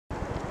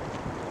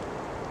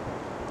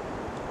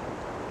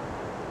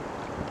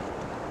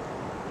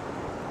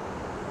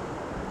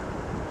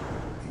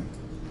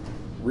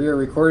We are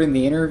recording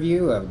the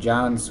interview of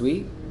John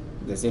Sweet.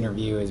 This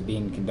interview is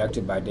being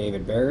conducted by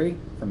David Barry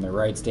from the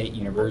Wright State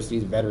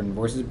University's Veteran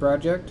Voices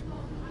Project.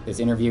 This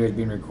interview is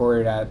being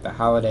recorded at the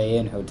Holiday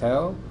Inn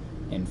Hotel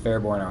in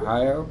Fairborn,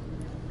 Ohio.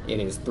 It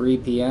is 3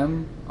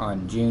 p.m.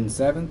 on June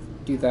 7th,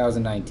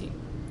 2019.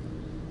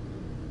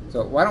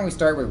 So why don't we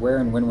start with where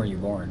and when were you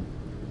born?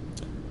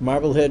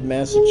 Marblehead,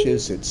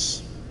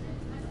 Massachusetts,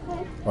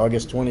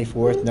 August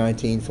 24th,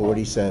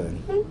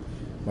 1947.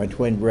 My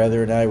twin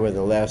brother and I were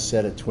the last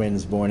set of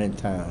twins born in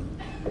town.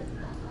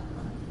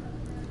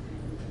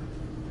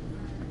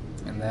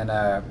 And then,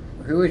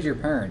 who was your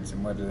parents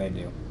and what do they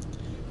do?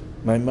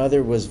 My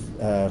mother was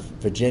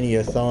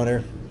Virginia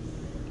Thoner.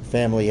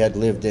 Family had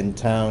lived in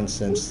town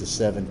since the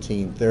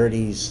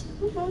 1730s,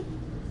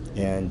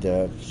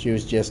 and she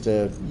was just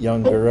a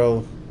young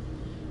girl.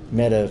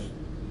 Met a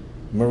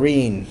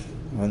Marine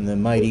on the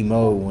Mighty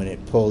Mo when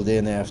it pulled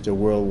in after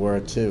World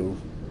War II.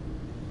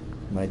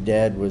 My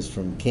dad was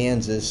from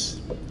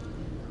Kansas,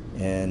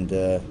 and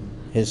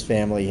his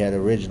family had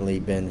originally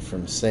been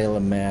from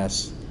Salem,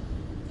 Mass.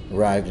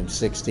 Arrived in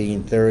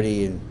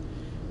 1630, and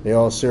they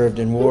all served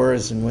in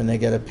wars, and when they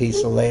got a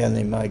piece of land,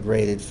 they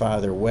migrated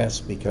farther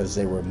west because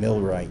they were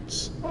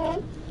millwrights.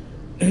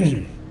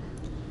 And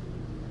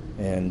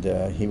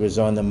he was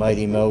on the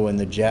Mighty Mo when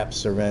the Japs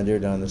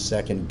surrendered on the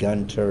second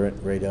gun turret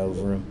right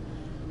over him.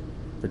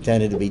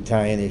 Pretended to be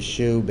tying his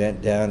shoe,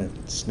 bent down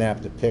and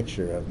snapped a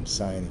picture of him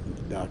signing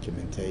the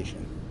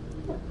documentation.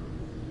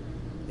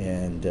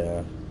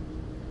 And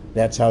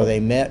that's how they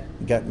met,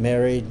 got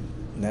married,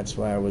 and that's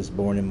why I was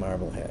born in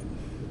Marblehead.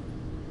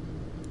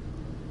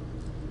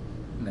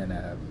 And then,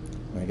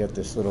 I got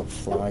this little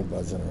fly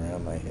buzzing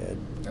around my head.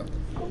 Oh,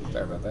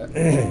 sorry about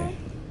that.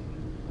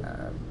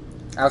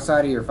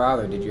 Outside of your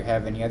father, did you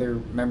have any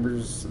other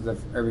members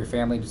of your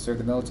family to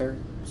serve in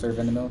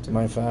the military?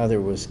 My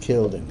father was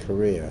killed in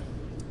Korea.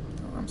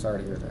 Oh, I'm sorry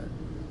to hear that.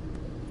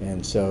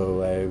 And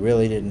so I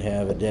really didn't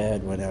have a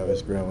dad when I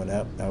was growing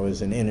up. I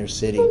was an inner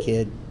city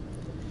kid,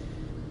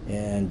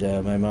 and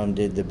my mom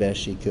did the best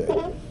she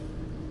could.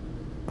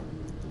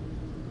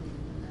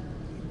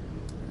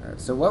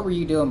 So what were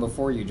you doing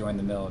before you joined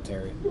the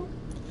military?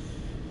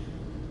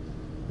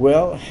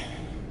 Well,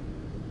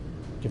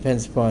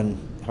 depends upon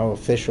how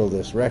official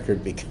this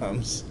record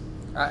becomes.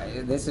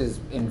 This is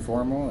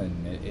informal,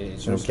 and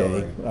it's your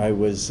story. I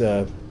was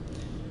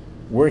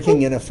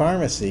working in a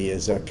pharmacy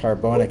as a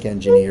carbonic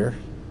engineer,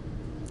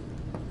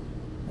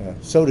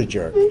 soda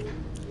jerk.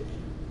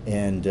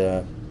 And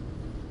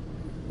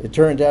it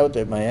turned out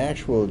that my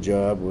actual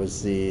job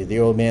was the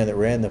old man that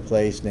ran the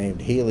place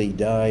named Healy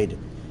died.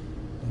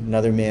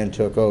 Another man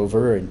took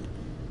over, and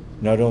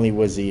not only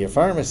was he a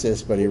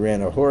pharmacist, but he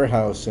ran a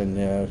whorehouse,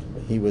 and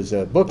he was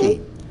a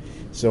bookie.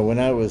 So when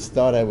I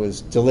thought I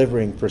was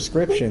delivering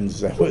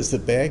prescriptions, I was the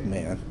bag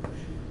man.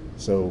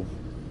 So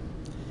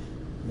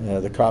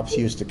the cops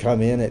used to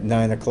come in at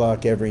 9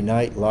 o'clock every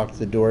night, lock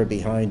the door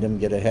behind them,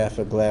 get a half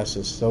a glass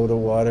of soda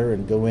water,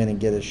 and go in and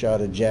get a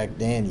shot of Jack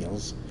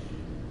Daniels,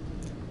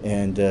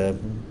 and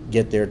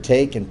get their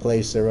take and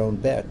place their own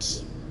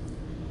bets.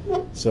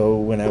 So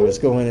when I was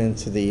going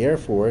into the Air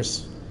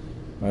Force,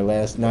 my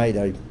last night,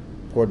 I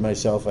poured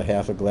myself a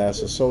half a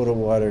glass of soda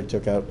water,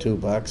 took out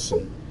 $2,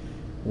 and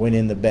went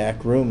in the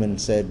back room and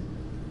said,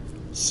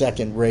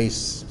 "Second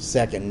race,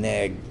 second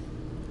nag,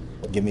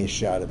 give me a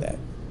shot of that."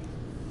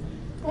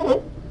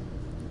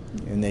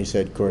 And they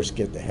said, "Of course,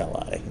 get the hell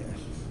out of here."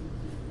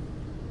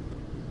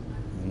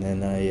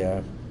 And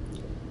then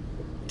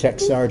Tech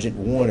Sergeant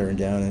Warner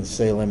down in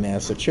Salem,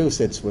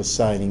 Massachusetts was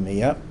signing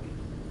me up.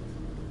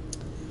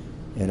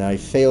 And I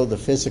failed the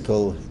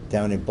physical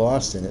down in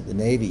Boston at the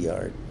Navy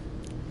Yard.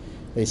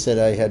 They said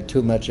I had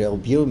too much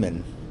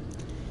albumin.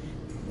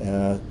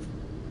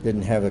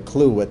 Didn't have a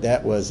clue what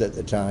that was at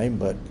the time,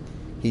 but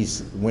he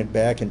went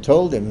back and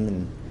told him,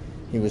 and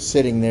he was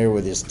sitting there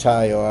with his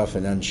tie off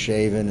and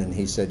unshaven, and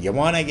he said, "You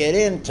want to get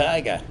in,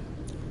 Tiger?"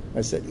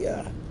 I said,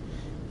 "Yeah."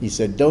 He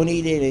said, "Don't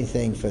eat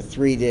anything for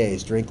 3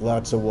 days. Drink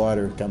lots of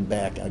water and come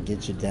back. I'll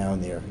get you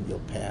down there and you'll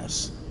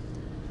pass."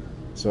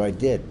 So I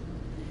did.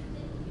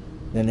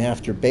 Then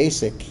after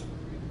basic,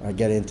 I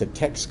got into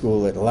tech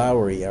school at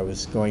Lowry. I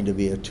was going to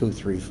be a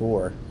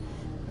 234.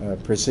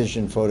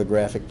 Precision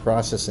photographic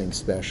processing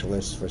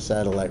specialist for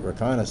satellite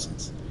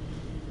reconnaissance.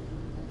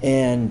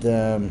 And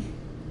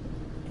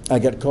I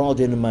got called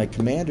into my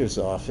commander's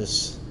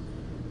office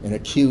and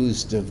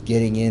accused of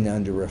getting in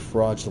under a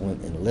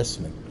fraudulent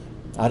enlistment.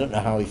 I don't know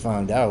how he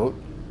found out,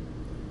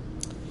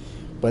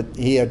 but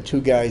he had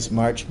 2 guys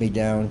march me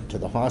down to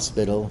the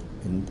hospital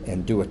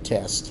and do a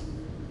test.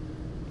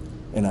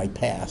 And I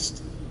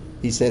passed.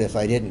 He said if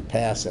I didn't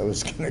pass, I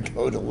was going to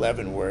go to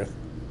Leavenworth.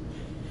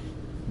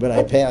 But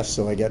I passed,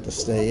 so I got to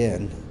stay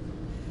in.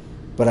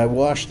 But I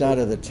washed out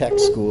of the tech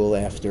school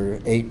after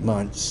 8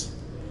 months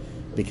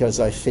because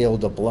I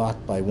failed a block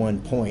by 1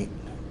 point,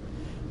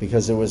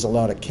 because there was a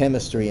lot of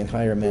chemistry and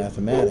higher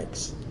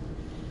mathematics.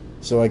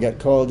 So I got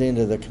called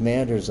into the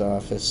commander's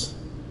office,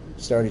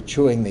 started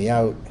chewing me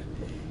out,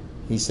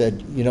 he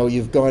said, you know,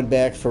 you've gone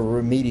back for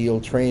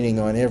remedial training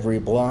on every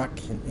block,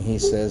 he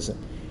says,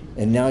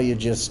 and now you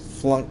just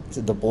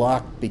flunked the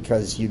block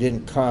because you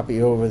didn't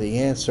copy over the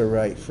answer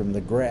right from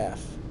the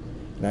graph.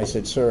 And I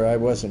said, sir, I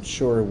wasn't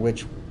sure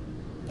which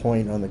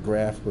point on the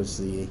graph was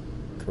the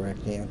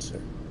correct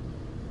answer.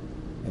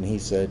 And he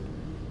said,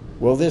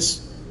 well,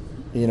 this,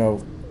 you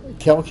know,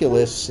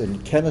 calculus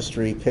and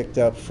chemistry picked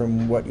up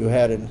from what you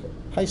had in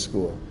high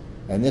school,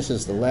 and this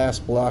is the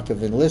last block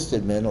of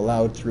enlisted men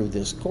allowed through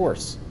this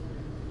course.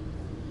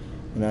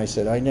 And I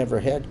said, I never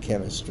had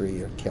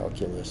chemistry or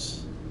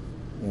calculus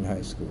in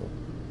high school.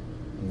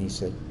 And he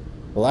said,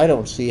 well, I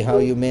don't see how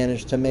you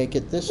managed to make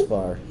it this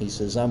far. He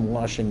says, I'm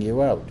washing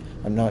you out.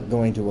 I'm not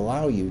going to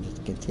allow you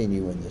to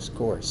continue in this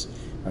course.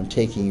 I'm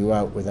taking you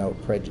out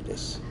without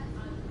prejudice.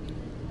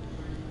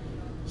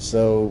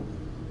 So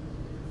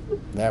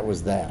that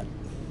was that.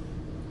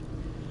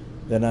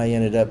 Then I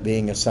ended up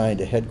being assigned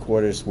to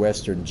Headquarters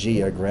Western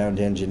GEA, Ground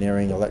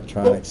Engineering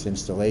Electronics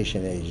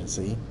Installation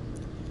Agency,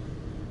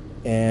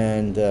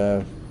 and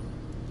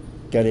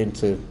got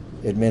into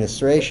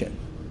administration.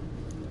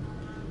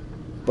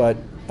 But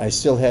I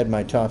still had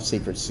my top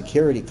secret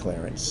security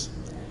clearance,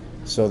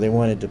 so they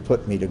wanted to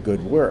put me to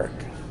good work.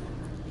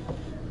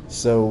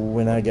 So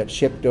when I got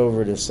shipped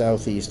over to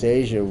Southeast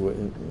Asia,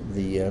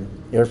 the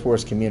Air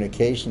Force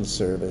Communications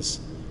Service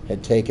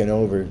had taken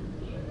over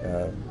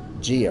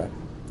GEA,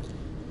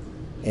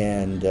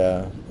 and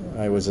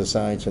I was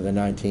assigned to the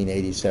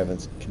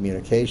 1987th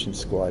Communications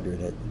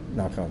Squadron at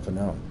Nakhon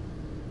Phanom.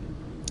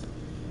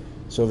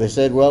 So they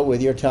said, well,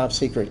 with your top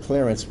secret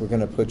clearance, we're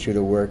going to put you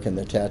to work in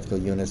the Tactical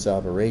Units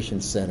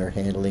Operations Center,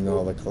 handling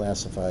all the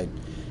classified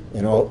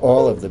and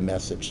all of the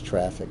message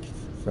traffic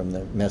from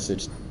the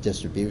Message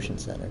Distribution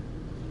Center.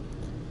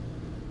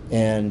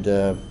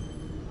 And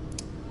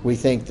we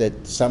think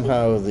that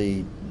somehow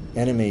the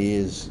enemy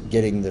is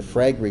getting the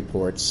frag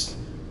reports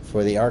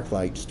for the arc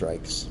light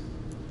strikes.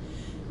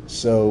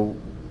 So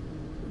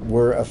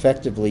we're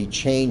effectively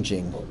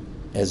changing,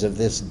 as of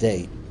this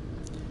date,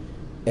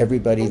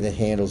 everybody that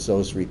handles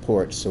those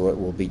reports. So it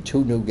will be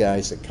 2 new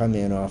guys that come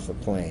in off the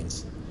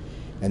planes,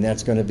 and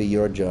that's going to be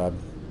your job,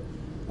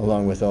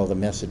 along with all the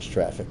message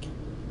traffic.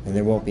 And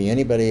there won't be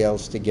anybody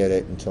else to get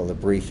it until the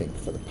briefing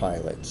for the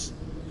pilots,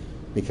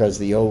 because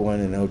the 01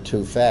 and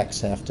 02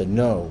 FACs have to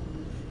know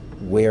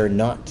where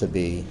not to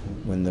be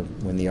when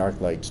the arc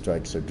light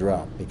strikes are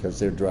dropped, because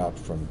they're dropped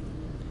from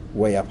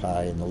way up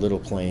high and the little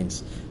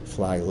planes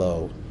fly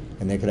low,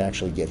 and they could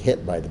actually get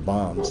hit by the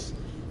bombs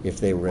if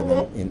they were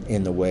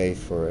in the way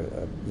for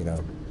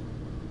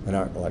an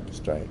arc light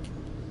strike.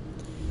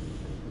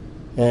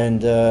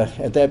 And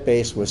at that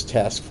base was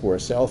Task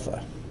Force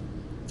Alpha,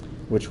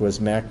 which was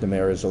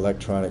McNamara's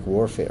electronic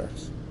warfare.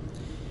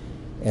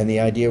 And the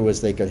idea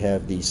was they could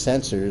have these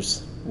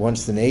sensors.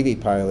 Once the Navy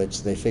pilots,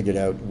 they figured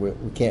out we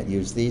can't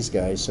use these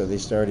guys, so they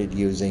started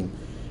using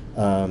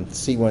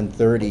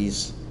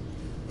C-130s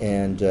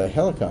and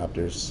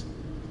helicopters.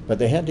 But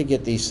they had to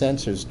get these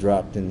sensors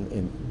dropped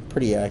in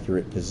pretty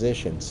accurate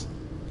positions.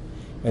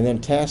 And then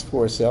Task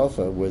Force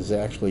Alpha was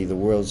actually the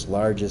world's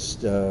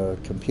largest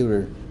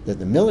computer that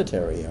the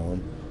military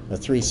owned, a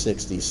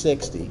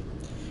 360-60,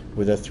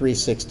 with a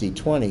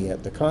 360-20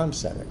 at the comm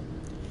center.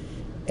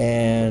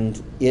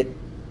 And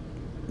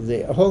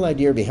the whole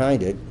idea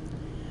behind it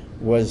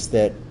was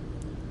that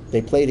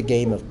they played a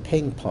game of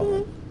ping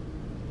pong,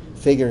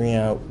 figuring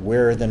out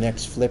where the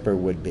next flipper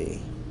would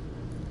be.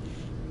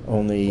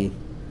 Only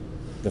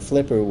the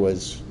flipper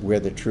was where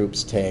the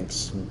troops,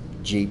 tanks,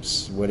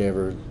 jeeps,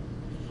 whatever,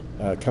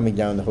 coming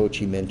down the Ho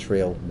Chi Minh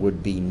Trail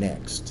would be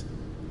next.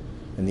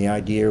 And the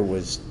idea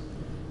was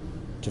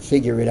to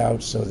figure it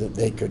out so that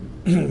they could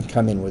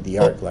come in with the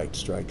arc light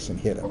strikes and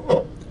hit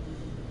them.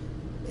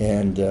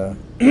 And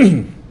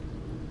the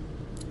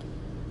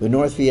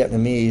North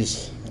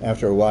Vietnamese,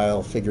 after a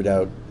while, figured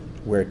out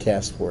where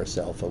Task Force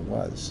Alpha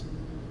was.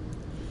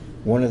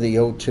 One of the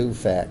O2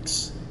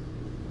 FACs,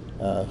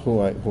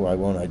 who I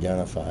won't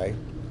identify,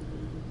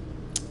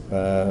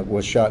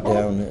 was shot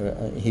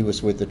down. He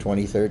was with the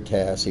 23rd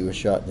TAS. He was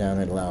shot down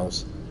in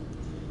Laos.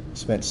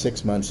 Spent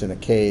 6 months in a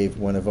cave,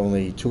 one of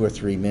only 2 or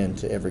 3 men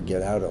to ever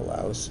get out of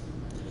Laos,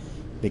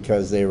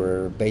 because they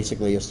were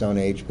basically a Stone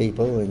Age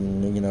people,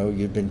 and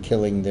you'd been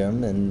killing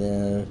them, and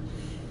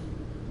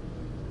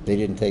they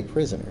didn't take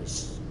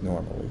prisoners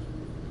normally.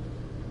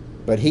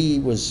 But he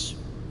was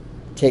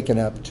taken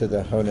up to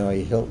the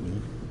Hanoi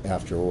Hilton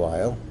after a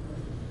while.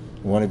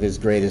 One of his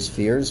greatest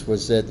fears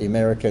was that the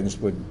Americans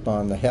would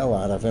bomb the hell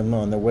out of him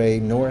on the way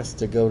north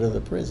to go to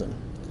the prison.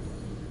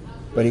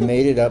 But he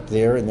made it up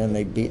there, and then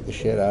they beat the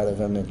shit out of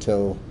him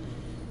until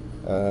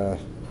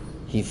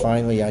he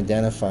finally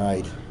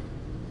identified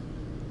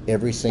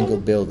every single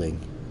building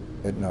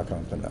at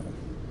Nakhon Phanom.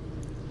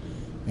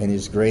 And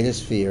his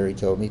greatest fear, he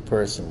told me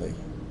personally,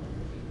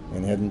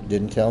 and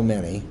didn't tell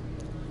many,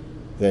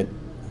 that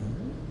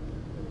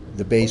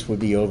the base would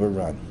be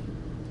overrun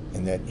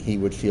and that he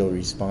would feel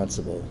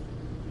responsible,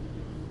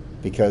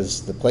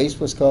 because the place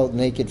was called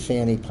Naked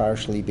Fanny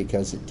partially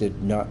because it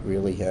did not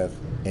really have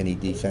any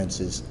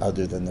defenses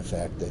other than the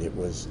fact that it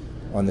was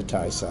on the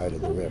Thai side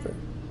of the river.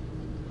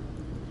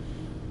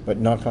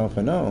 But Nakhon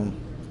Phanom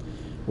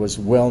was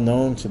well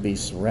known to be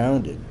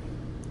surrounded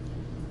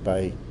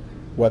by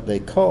what they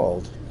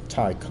called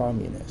Thai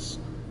communists.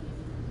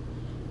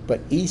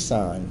 But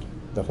Isan,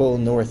 the whole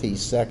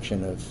northeast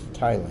section of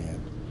Thailand,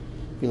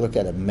 if you look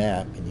at a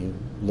map and you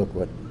look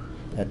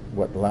at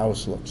what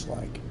Laos looks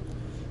like,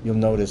 you'll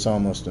notice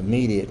almost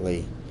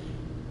immediately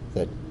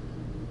that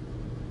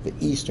the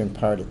eastern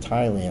part of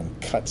Thailand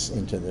cuts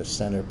into the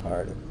center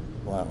part of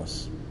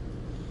Laos,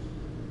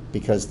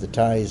 because the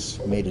Thais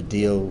made a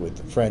deal with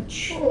the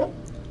French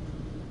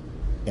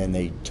and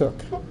they took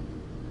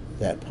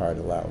that part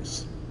of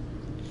Laos.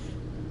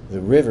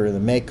 The river, the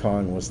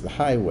Mekong, was the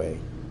highway.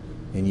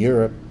 In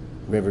Europe,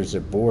 rivers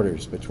are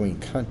borders between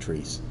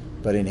countries,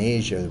 but in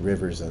Asia, the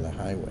rivers are the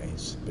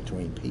highways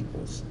between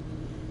peoples.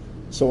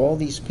 So all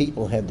these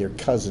people had their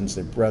cousins,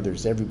 their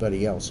brothers,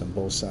 everybody else on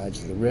both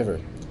sides of the river.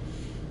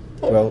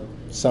 Well,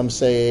 some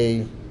say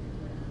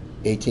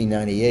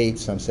 1898,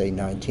 some say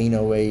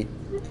 1908,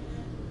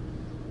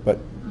 but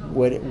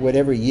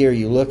whatever year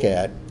you look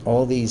at,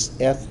 all these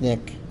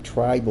ethnic,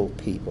 tribal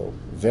people,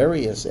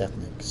 various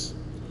ethnics,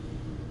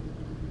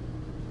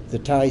 the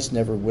Thais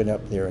never went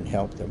up there and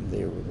helped them.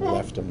 They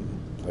left them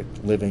like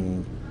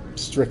living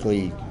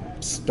strictly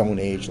Stone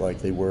Age like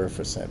they were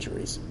for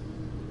centuries.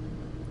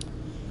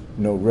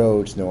 No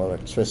roads, no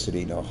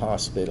electricity, no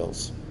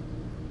hospitals.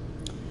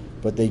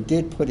 But they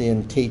did put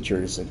in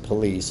teachers and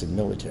police and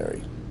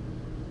military.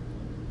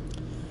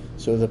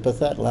 So the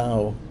Pathet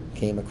Lao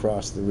came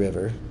across the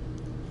river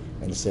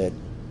and said,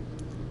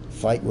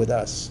 "Fight with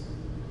us.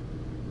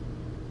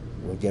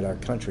 We'll get our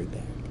country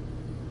back."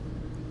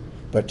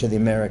 But to the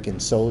American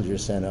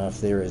soldiers sent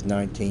off there as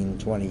 19,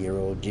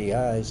 20-year-old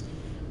GIs,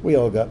 we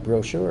all got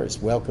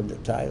brochures, "Welcome to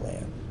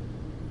Thailand."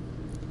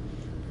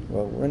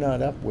 Well, we're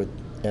not up with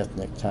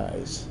ethnic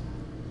Thais.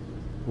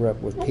 We're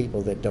up with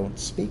people that don't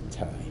speak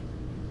Thai.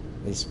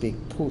 They speak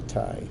Phu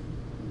Thai.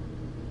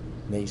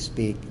 They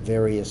speak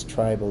various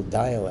tribal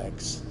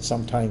dialects.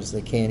 Sometimes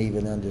they can't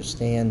even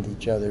understand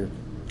each other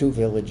 2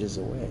 villages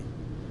away.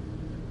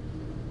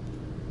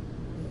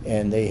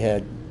 And they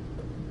had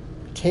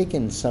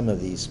taken some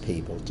of these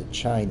people to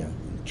China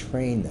and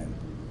trained them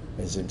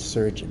as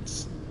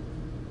insurgents,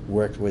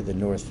 worked with the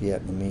North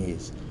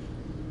Vietnamese.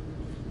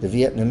 The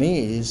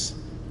Vietnamese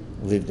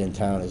lived in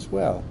town as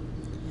well.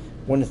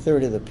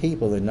 1/3 of the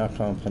people in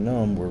Nakhon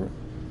Phanom were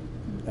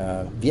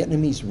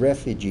Vietnamese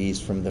refugees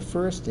from the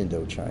first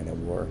Indochina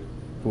War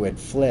who had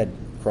fled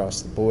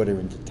across the border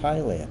into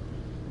Thailand,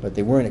 but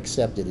they weren't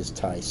accepted as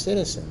Thai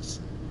citizens.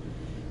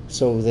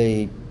 So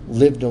they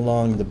lived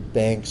along the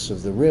banks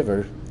of the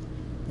river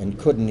and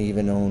couldn't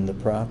even own the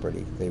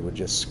property. They were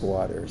just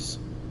squatters.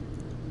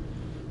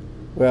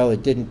 Well,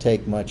 it didn't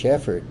take much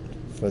effort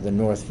for the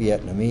North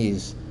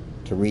Vietnamese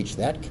to reach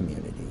that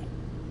community,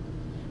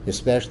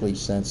 especially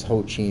since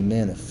Ho Chi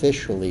Minh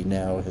officially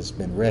now has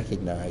been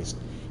recognized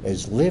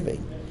as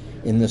living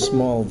in the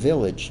small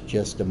village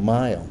just a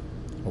mile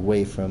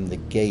away from the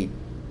gate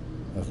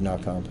of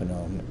Nakhon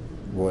Phanom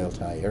Royal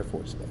Thai Air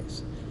Force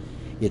Base.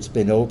 It's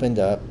been opened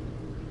up,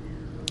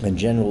 and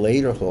General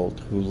Lederholt,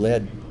 who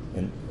led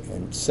and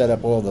set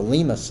up all the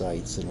Lima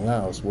sites in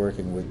Laos,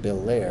 working with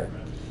Bill Lair,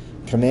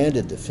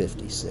 commanded the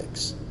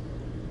 56.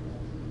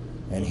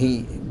 And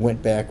he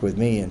went back with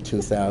me in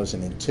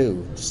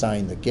 2002,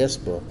 signed the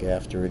guest book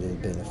after it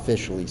had been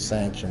officially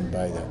sanctioned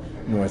by the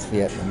North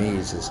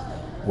Vietnamese as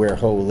where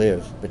Ho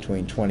lived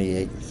between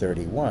 28 and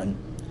 31.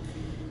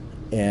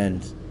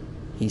 And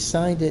he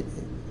signed it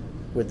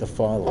with the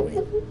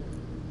following: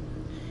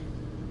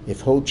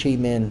 if Ho Chi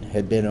Minh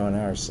had been on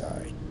our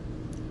side,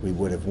 we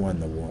would have won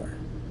the war.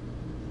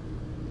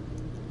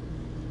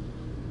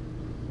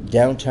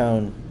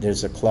 Downtown,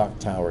 there's a clock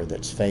tower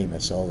that's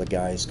famous. All the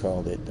guys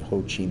called it the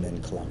Ho Chi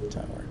Minh Clock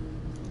Tower.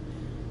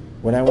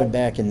 When I went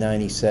back in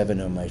 '97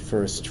 on my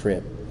first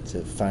trip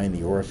to find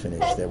the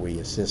orphanage that we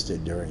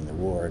assisted during the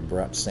war and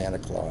brought Santa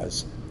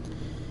Claus,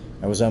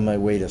 I was on my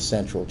way to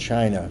central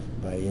China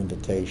by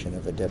invitation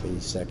of a deputy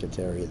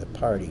secretary of the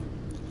party.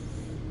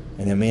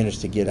 And I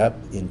managed to get up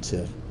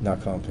into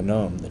Nakhon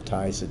Phanom. The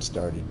Thais had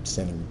started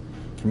sending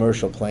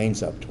commercial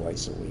planes up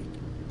twice a week.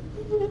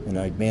 And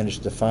I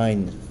managed to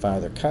find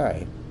Father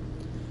Kai,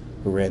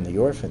 who ran the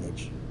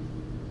orphanage.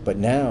 But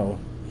now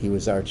he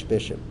was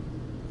Archbishop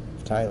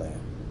of Thailand.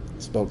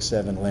 Spoke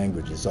 7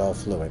 languages, all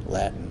fluent: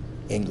 Latin,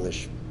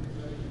 English.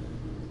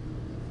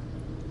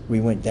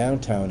 We went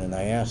downtown and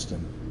I asked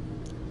him,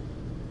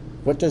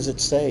 "What does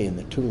it say in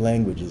the 2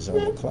 languages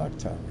on the clock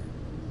tower?"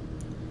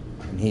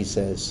 And he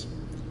says,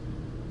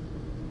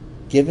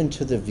 "Given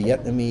to the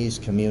Vietnamese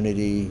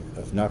community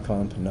of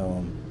Nakhon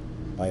Phanom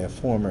by a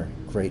former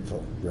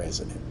grateful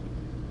resident,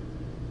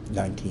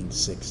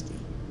 1960.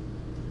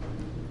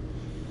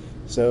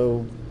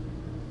 So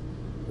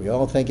we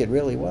all think it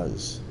really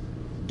was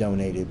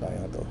donated by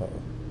Uncle Ho.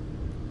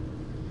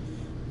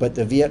 But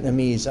the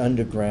Vietnamese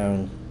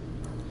underground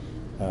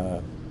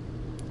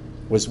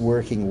was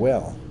working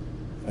well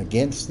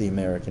against the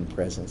American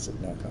presence at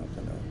Nakhon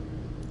Phanom.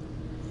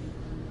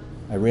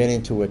 I ran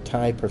into a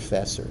Thai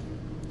professor.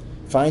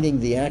 Finding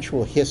the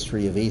actual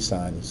history of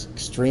Isan is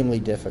extremely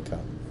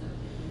difficult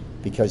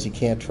because you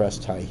can't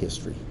trust Thai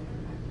history.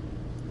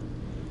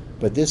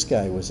 But this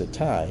guy was a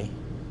Thai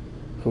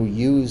who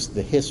used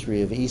the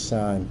history of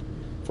Isan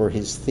for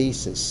his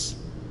thesis,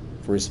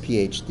 for his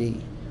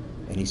PhD,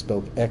 and he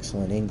spoke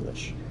excellent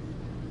English.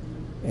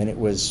 And it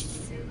was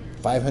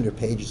 500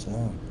 pages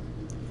long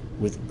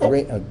with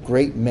a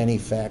great many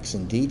facts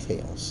and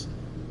details,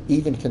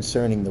 even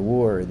concerning the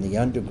war and the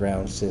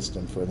underground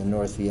system for the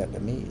North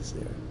Vietnamese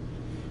there.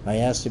 I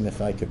asked him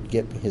if I could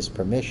get his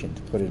permission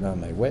to put it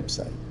on my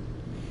website.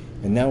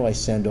 And now I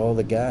send all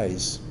the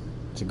guys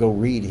to go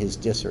read his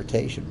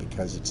dissertation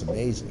because it's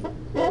amazing.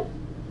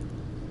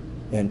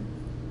 And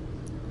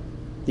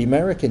the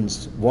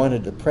Americans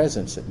wanted a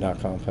presence at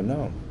Nakhon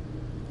Phanom,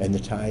 and the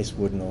Thais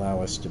wouldn't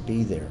allow us to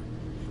be there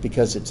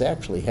because it's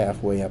actually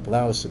halfway up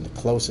Laos and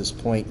the closest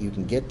point you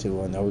can get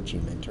to on the Ho Chi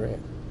Minh Trail.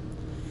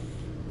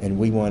 And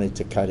we wanted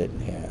to cut it in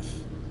half.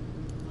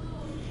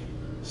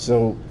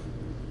 So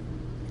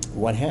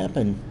what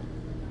happened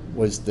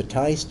was the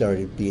Thai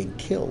started being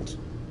killed.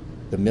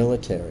 The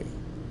military,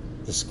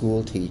 the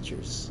school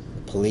teachers,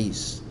 the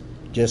police,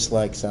 just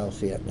like South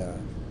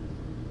Vietnam.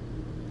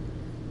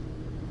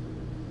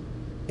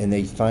 And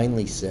they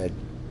finally said,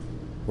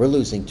 we're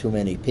losing too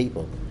many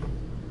people.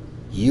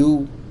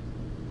 You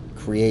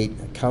create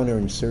a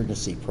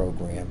counterinsurgency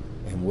program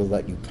and we'll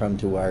let you come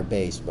to our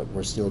base, but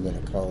we're still going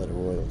to call it a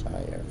Royal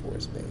Thai Air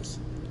Force base.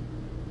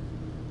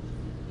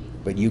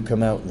 But you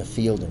come out in the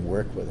field and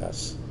work with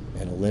us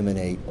and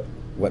eliminate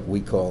what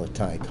we call a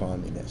Thai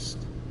communist.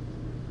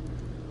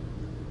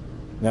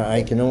 Now,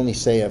 I can only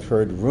say I've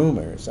heard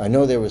rumors. I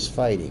know there was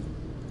fighting,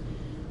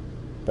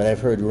 but I've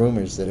heard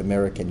rumors that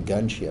American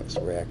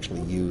gunships were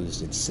actually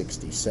used in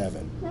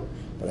 '67.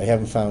 But I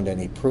haven't found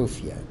any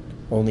proof yet.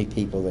 Only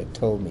people that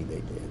told me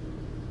they did.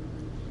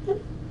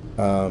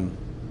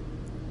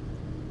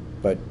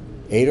 But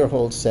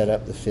Aderholt set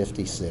up the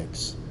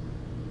 56,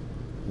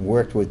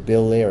 worked with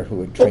Bill Lair,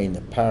 who had trained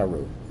the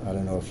PARU. I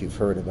don't know if you've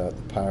heard about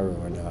the PARU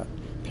or not.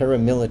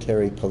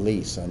 Paramilitary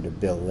police under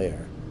Bill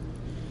Lair.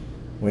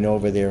 Went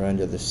over there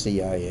under the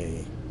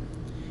CIA.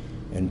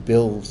 And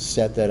Bill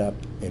set that up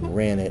and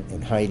ran it,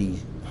 and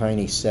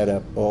Heine set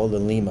up all the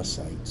Lima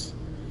sites.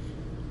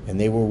 And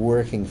they were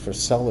working for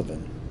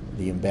Sullivan,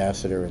 the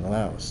ambassador in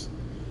Laos.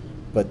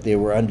 But they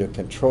were under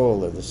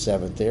control of the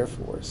 7th Air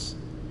Force.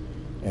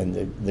 And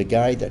the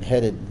guy that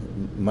headed,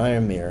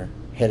 Meyermeer,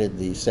 headed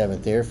the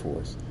 7th Air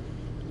Force.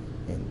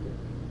 And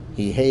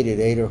he hated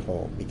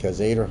Aderholt because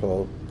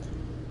Aderholt,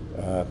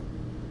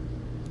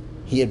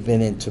 he had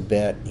been in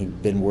Tibet,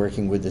 he'd been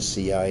working with the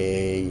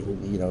CIA,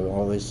 you know,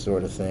 all this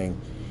sort of thing.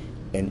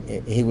 And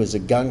he was a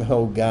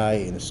gung-ho guy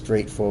and a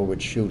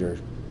straightforward shooter,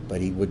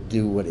 but he would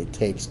do what it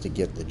takes to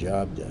get the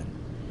job done.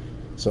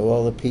 So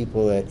all the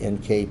people at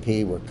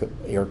NKP were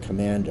air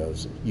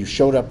commandos. You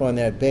showed up on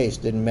that base,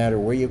 didn't matter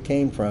where you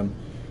came from,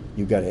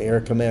 you got an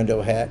air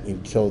commando hat, you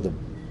told the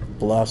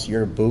boss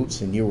your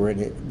boots, and you were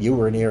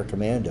an air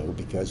commando,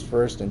 because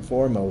first and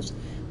foremost,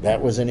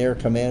 that was an air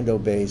commando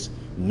base.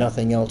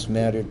 Nothing else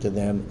mattered to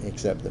them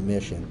except the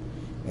mission.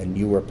 And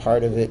you were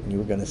part of it, and you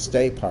were going to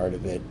stay part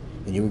of it,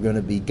 and you were going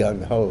to be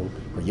gung-ho,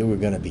 or you were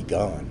going to be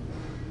gone.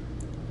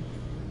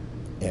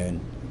 And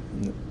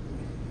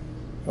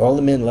all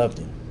the men loved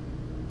him.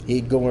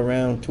 He'd go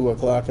around 2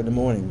 o'clock in the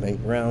morning, make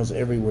rounds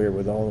everywhere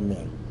with all the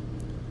men.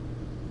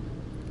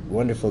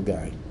 Wonderful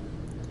guy.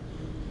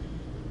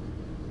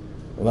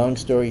 Long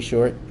story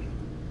short,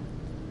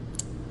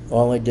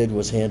 all I did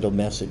was handle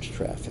message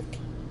traffic.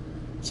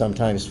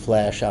 Sometimes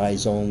flash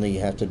eyes only, you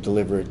have to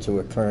deliver it to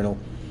a colonel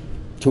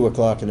 2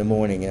 o'clock in the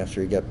morning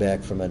after he got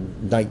back from a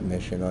night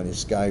mission on his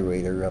Sky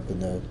Raider up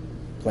in the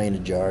Plain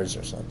of Jars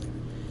or something.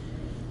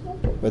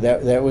 But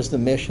that was the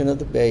mission of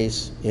the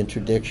base,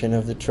 interdiction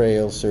of the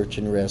trail, search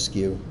and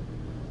rescue.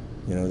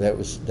 You know, that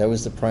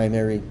was the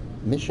primary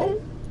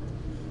mission.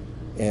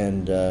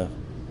 And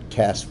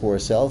Task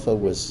Force Alpha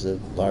was the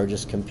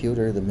largest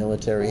computer the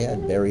military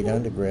had, buried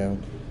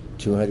underground,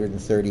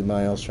 230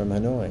 miles from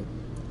Hanoi.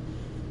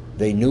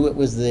 They knew it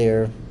was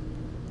there.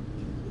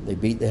 They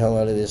beat the hell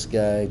out of this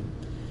guy.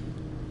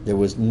 There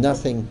was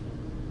nothing.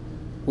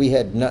 We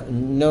had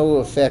no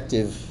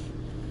effective.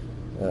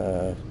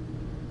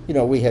 You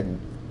know, we had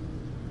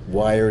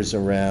wires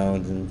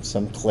around and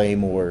some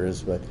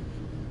claymores, but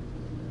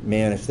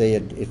man, if they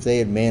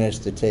had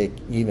managed to take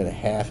even a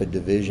half a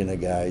division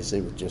of guys,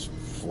 they would just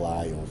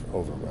fly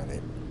overrun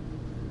it.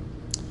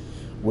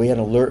 We had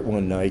an alert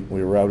one night.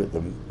 We were out at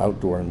the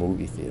outdoor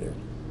movie theater.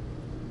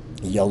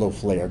 A yellow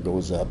flare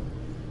goes up,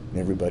 and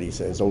everybody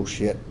says, "Oh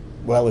shit!"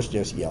 Well, it's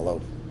just yellow.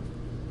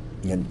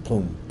 And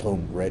boom,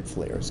 boom, red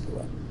flares go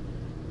up.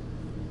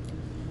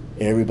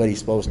 Everybody's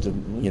supposed to,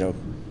 you know,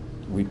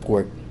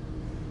 report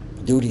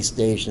duty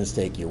stations,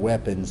 take your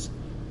weapons.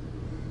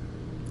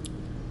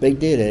 They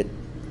did it,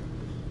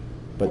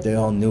 but they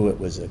all knew it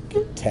was a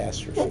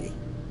catastrophe.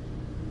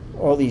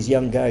 All these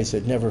young guys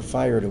had never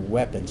fired a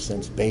weapon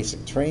since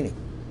basic training.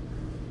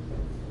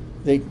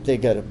 They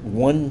got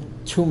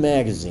 2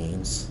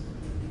 magazines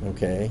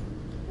okay?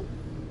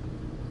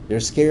 They're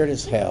scared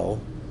as hell.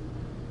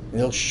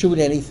 They'll shoot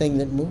anything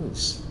that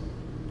moves.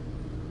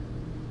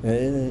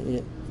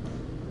 The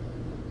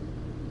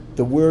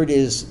word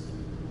is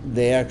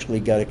they actually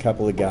got a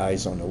couple of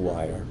guys on the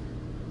wire,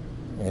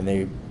 and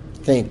they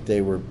think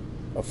they were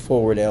a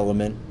forward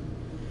element.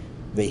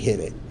 They hit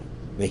it.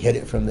 They hit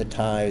it from the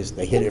ties.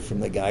 They hit it from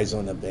the guys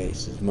on the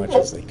base as much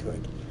as they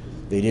could.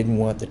 They didn't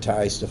want the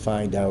ties to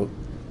find out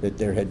that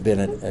there had been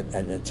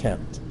an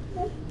attempt,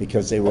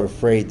 because they were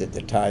afraid that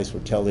the ties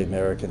would tell the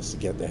Americans to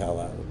get the hell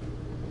out.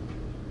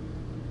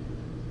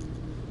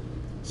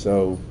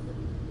 So,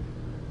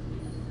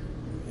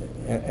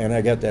 and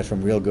I got that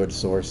from real good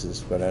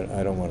sources, but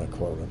I don't want to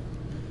quote them.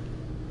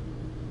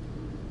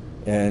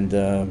 And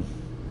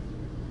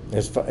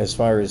as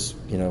far as,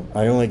 you know,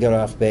 I only got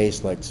off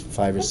base like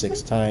 5 or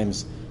 6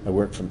 times. I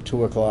worked from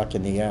 2 o'clock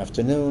in the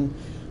afternoon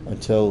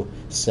until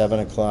 7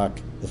 o'clock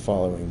the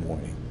following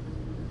morning.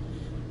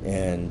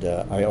 And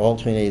I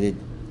alternated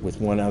with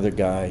one other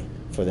guy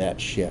for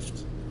that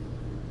shift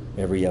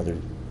every other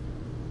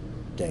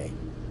day.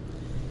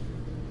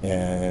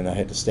 And I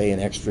had to stay an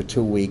extra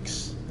 2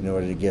 weeks in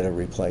order to get a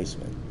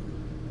replacement.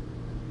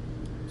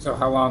 So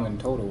how long in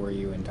total were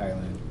you in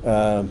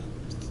Thailand?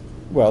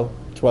 Well,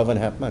 12 and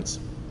a half months.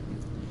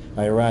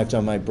 I arrived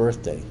on my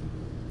birthday,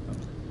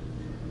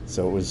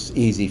 so it was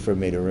easy for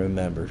me to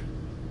remember.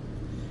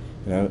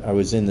 And I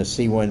was in the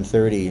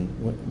C-130,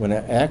 and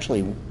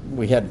when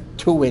we had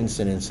 2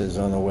 incidences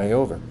on the way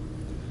over.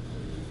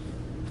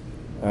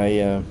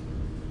 I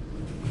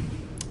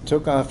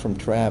took off from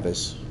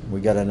Travis.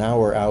 We got an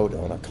hour out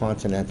on a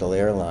Continental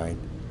airline.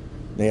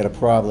 They had a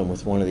problem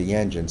with one of the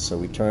engines, so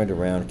we turned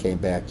around and came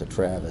back to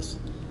Travis.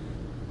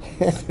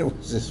 There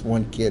was this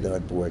one kid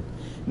on board.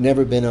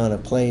 Never been on a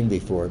plane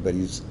before, but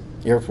he's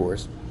Air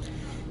Force.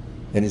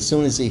 And as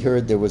soon as he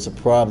heard there was a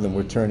problem,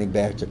 we're turning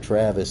back to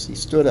Travis, he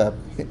stood up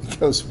and he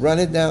goes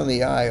running down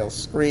the aisle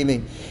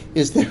screaming,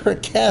 "Is there a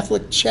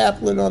Catholic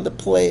chaplain on the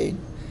plane?"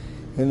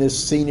 And this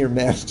senior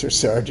master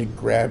sergeant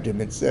grabbed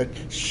him and said,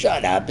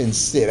 "Shut up and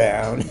sit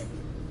down."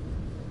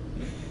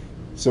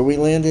 So we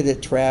landed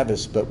at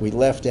Travis, but we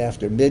left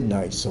after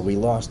midnight, so we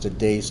lost a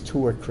day's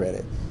tour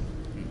credit.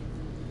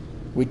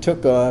 We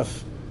took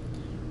off.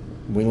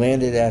 We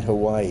landed at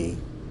Hawaii.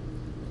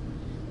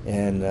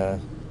 And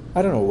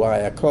I don't know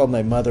why. I called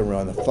my mother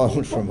on the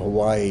phone from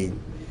Hawaii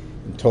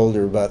and told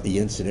her about the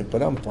incident,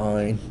 but I'm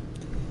fine.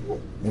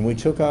 And we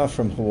took off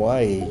from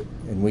Hawaii,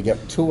 and we got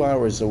 2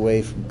 hours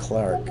away from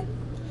Clark.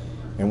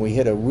 And we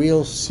hit a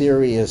real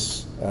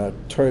serious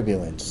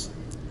turbulence.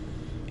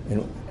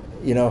 And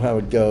you know how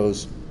it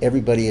goes.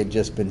 Everybody had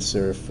just been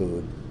served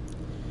food.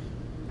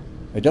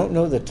 I don't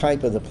know the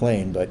type of the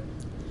plane, but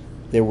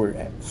there were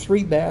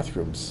 3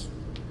 bathrooms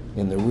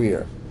in the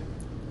rear.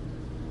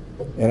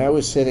 And I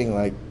was sitting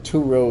like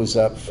 2 rows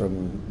up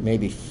from,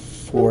 maybe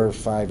 4 or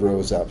 5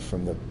 rows up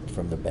from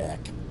the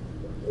back.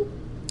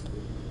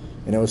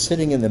 And I was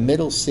sitting in the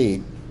middle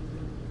seat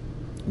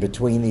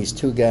between these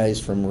 2 guys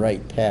from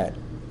Wright, Pat,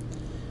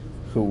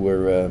 who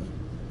were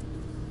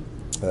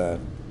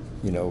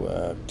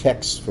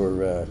techs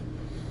for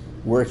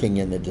working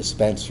in the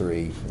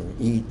dispensary for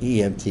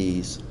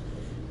EMTs.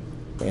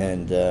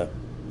 And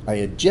I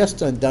had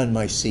just undone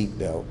my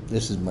seatbelt.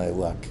 This is my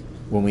luck,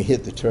 when we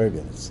hit the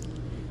turbulence.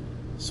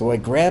 So I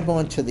grab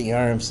onto the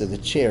arms of the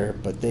chair,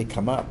 but they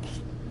come up.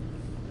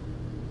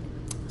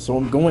 So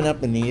I'm going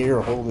up in the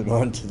air holding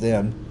on to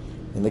them,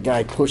 and the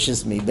guy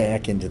pushes me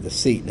back into the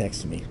seat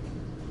next to me.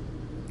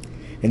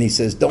 And he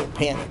says, "Don't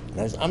panic." And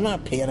I said, "I'm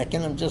not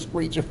panicking, I'm just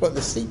reaching for the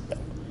seatbelt."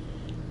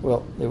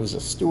 Well, there was a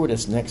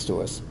stewardess next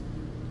to us.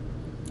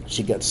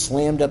 She got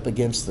slammed up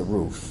against the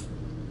roof.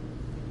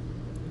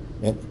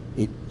 And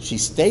she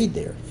stayed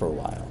there for a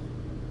while.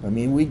 I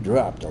mean, we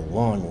dropped a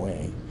long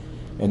way.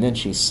 And then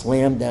she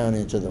slammed down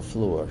into the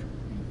floor.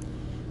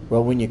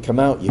 Well, when you come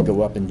out, you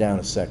go up and down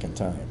a second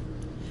time.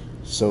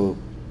 So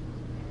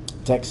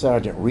Tech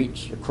Sergeant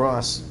reached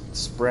across,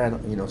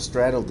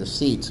 straddled the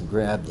seats and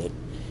grabbed it,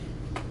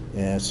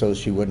 and so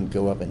she wouldn't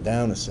go up and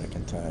down a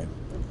second time.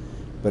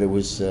 But it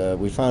was,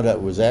 we found out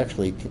it was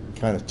actually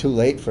kind of too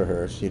late for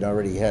her. She'd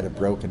already had a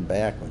broken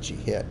back when she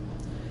hit.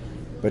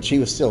 But she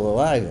was still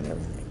alive and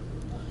everything.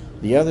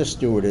 The other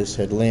stewardess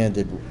had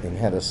landed and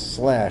had a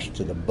slash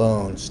to the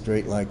bone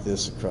straight like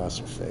this across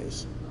her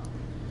face.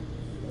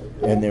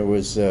 And there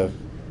was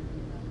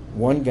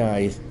one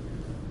guy,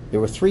 there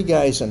were 3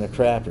 guys in the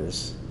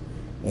crappers,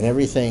 and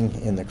everything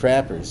in the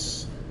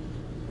crappers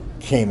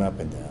came up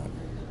and down.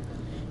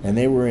 And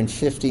they were in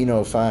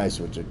 1505s,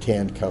 which are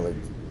tan-colored,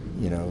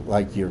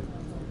 like your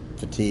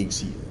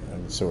fatigues,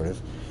 sort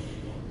of.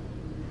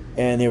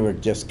 And they were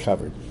just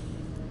covered.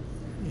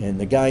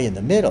 And the guy in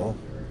the middle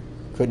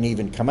couldn't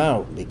even come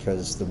out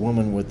because the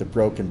woman with the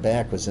broken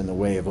back was in the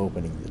way of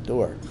opening the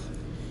door.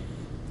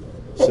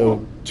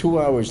 So 2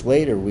 hours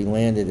later, we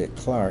landed at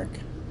Clark,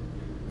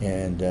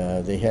 and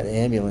they had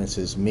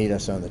ambulances meet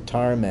us on the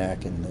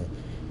tarmac, and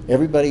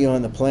everybody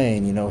on the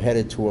plane,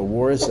 headed to a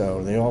war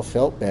zone. They all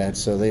felt bad,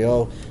 so they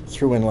all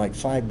threw in like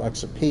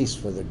 $5 a piece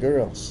for the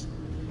girls.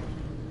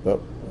 But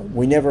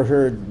we never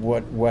heard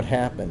what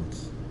happened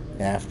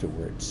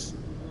afterwards.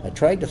 I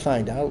tried to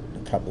find out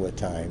a couple of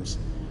times,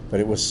 but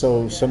it was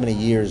so many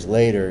years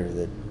later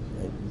that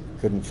I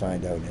couldn't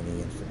find out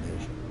any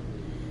information.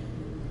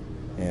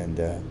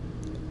 And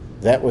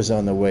that was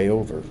on the way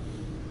over.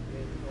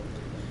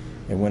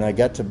 And when I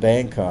got to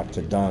Bangkok,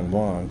 to Don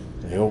Muang,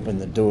 I opened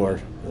the door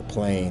of the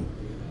plane,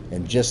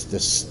 and just the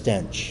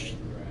stench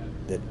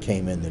that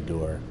came in the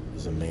door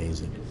was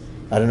amazing.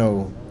 I don't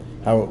know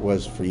how it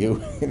was for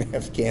you in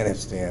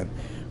Afghanistan,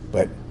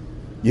 but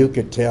you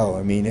could tell.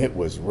 I mean, it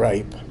was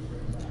ripe.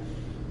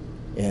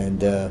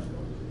 And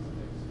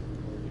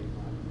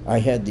I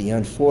had the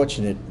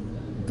unfortunate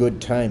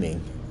good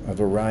timing of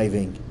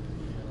arriving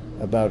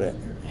about a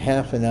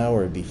half an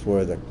hour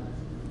before the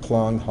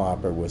Klong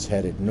Hopper was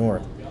headed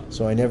north.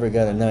 So I never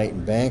got a night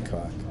in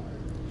Bangkok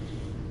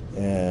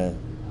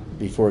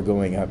before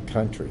going up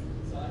country.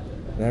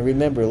 And I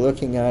remember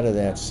looking out of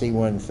that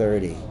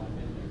C-130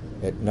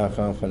 at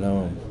Nakhon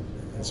Phanom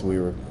as we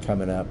were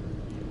coming up,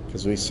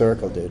 because we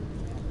circled it,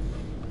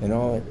 and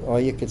all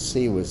you could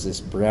see was this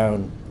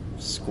brown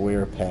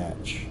square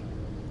patch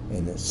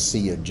and a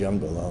sea of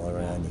jungle all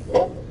around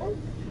you.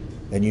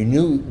 And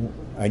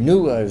I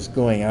knew I was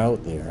going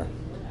out there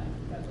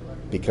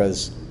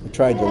because I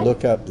tried to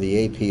look up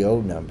the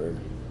APO number,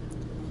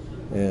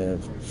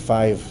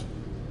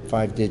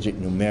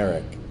 five-digit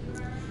numeric,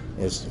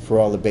 as for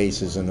all the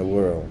bases in the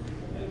world,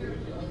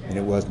 and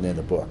it wasn't in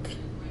the book.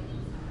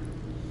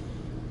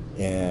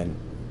 And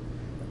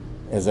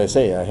as I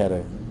say, I had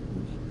a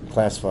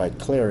classified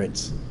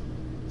clearance,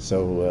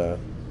 so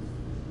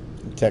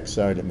Tech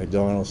Sergeant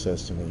McDonald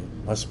says to me,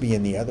 "Must be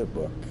in the other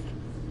book,"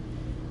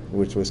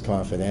 which was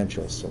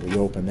confidential. So we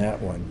opened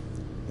that one,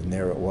 and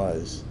there it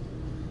was.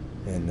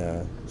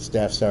 And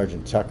Staff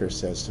Sergeant Tucker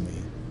says to me,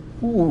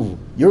 "Ooh,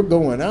 you're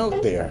going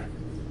out there."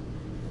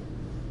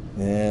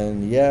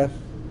 And yeah,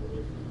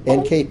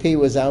 NKP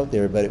was out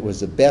there, but it was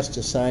the best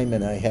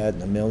assignment I had in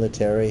the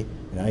military,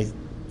 and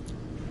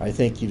I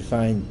think you'd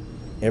find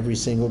every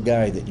single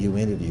guy that you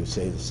interview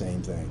say the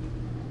same thing.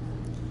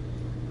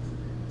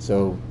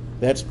 So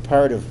that's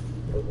part of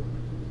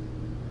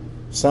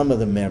some of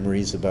the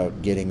memories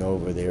about getting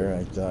over there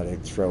I thought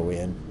I'd throw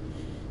in.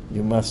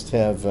 You must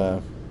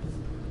have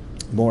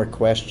more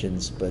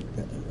questions, but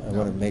I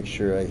want to make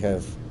sure I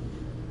have...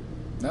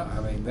 No, I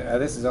mean,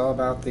 this is all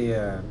about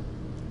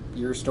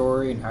your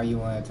story and how you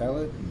want to tell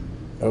it.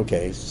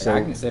 Okay, so...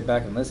 I can sit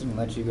back and listen and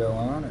let you go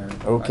on, or...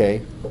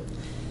 Okay.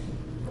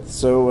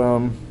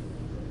 So,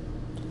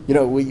 you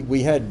know,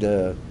 we had...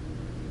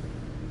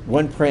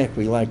 one prank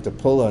we like to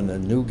pull on the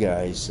new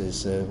guys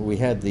is we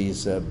had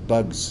these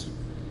bugs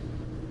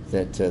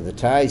that the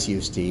Thais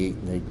used to eat,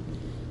 and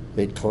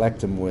they'd collect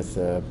them with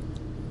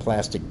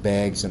plastic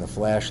bags and a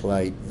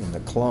flashlight in the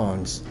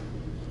klongs,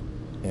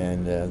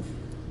 and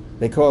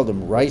they called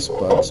them rice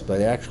bugs,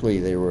 but actually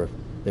they were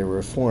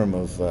a form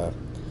of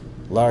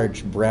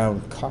large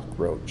brown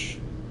cockroach,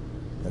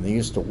 and they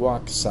used to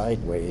walk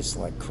sideways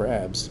like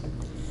crabs,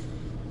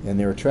 and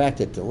they're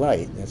attracted to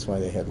light. That's why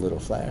they had little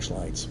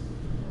flashlights.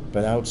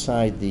 But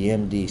outside the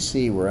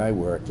MDC where I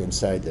worked,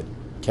 inside the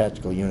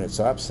Tactical Units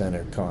Ops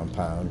Center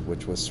compound,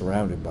 which was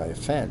surrounded by a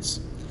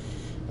fence,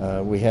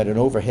 we had an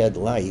overhead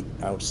light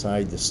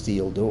outside the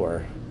steel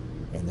door,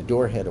 and the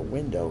door had a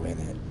window in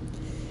it.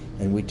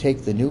 And we'd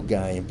take the new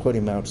guy and put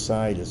him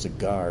outside as a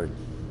guard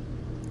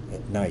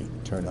at night,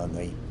 turn on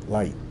the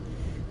light,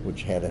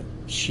 which had a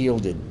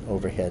shielded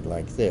overhead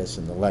like this,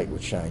 and the light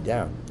would shine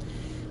down.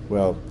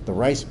 Well, the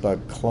rice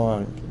bug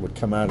clong would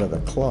come out of the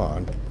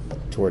clong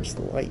towards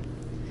the light.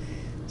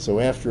 So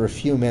after a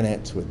few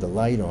minutes with the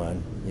light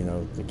on, you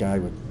know, the guy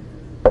would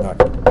knock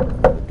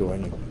on the door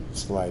and he'd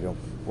slide on.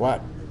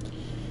 "What?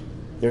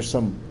 There's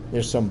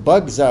some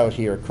bugs out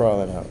here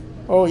crawling out."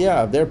 "Oh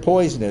yeah, they're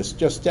poisonous.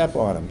 Just step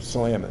on them."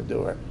 Slam the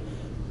door.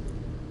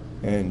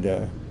 And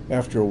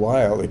after a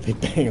while, they'd be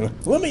banging,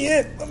 "Let me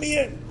in! Let me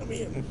in! Let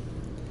me in!"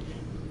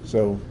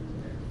 So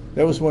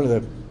that was one of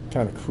the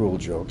kind of cruel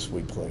jokes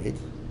we played.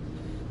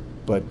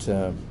 But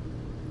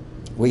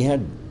we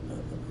had,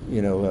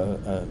 you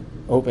know,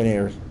 open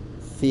air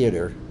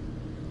theater,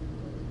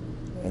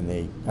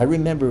 and I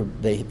remember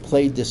they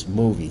played this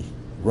movie,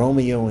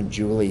 Romeo and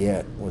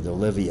Juliet, with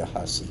Olivia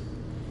Hussey.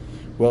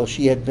 Well,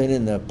 she had been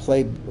in the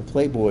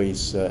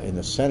Playboys in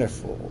the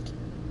centerfold,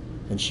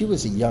 and she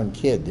was a young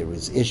kid. There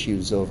was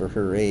issues over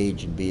her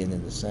age and being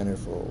in the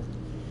centerfold,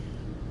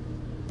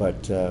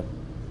 but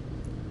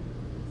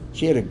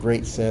she had a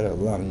great set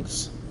of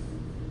lungs,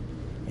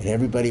 and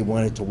everybody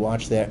wanted to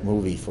watch that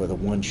movie for the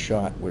one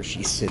shot where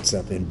she sits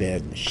up in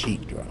bed and the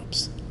sheet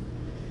drops.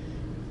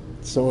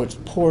 So it's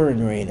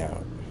pouring rain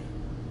out,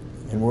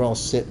 and we're all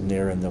sitting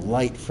there, and the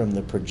light from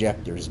the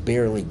projector is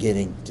barely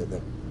getting to the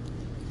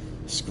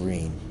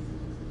screen.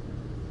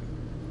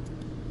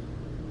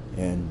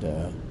 And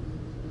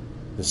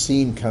the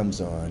scene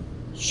comes on.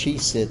 She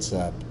sits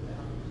up,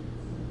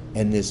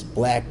 and this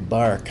black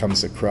bar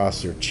comes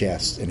across her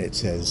chest, and it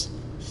says,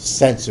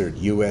 "Censored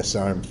U.S.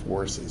 Armed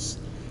Forces."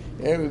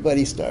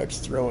 Everybody starts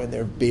throwing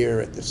their beer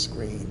at the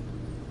screen.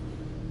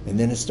 and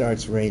then it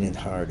starts raining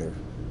harder.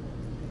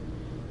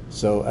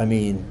 So, I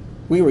mean,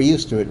 we were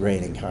used to it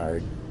raining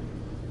hard,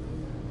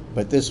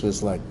 but this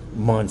was like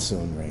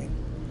monsoon rain.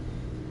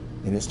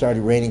 And it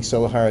started raining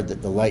so hard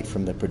that the light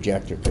from the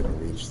projector couldn't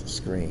reach the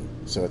screen.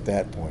 So at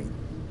that point,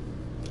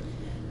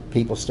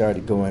 people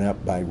started going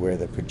up by where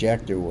the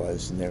projector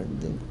was,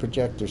 and the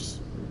projectors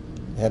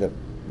had a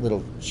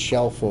little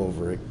shelf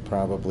over it,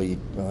 probably,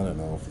 I don't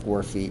know,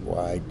 4 feet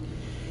wide.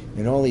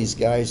 And all these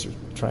guys are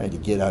trying to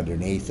get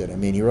underneath it. I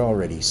mean, you're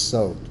already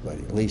soaked, but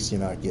at least you're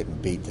not getting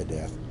beat to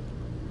death.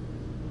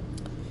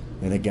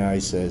 And a guy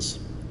says,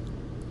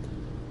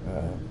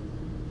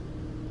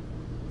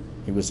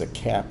 he was a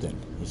captain.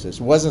 He says,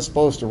 it wasn't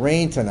supposed to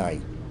rain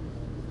tonight.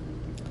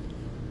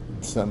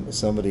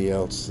 Somebody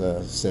else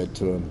said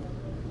to him,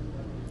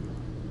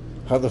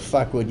 how the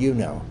fuck would you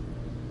know?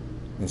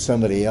 And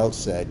somebody else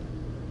said,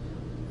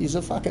 he's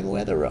a fucking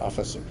weather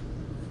officer.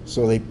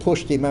 So they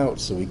pushed him out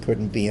so he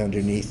couldn't be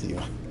underneath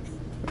you.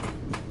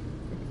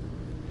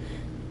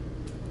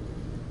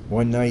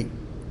 One night,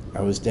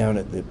 I was down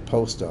at the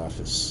post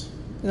office,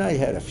 and I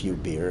had a few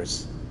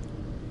beers,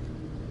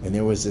 and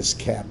there was this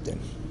captain.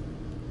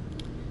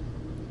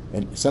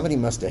 And somebody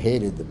must have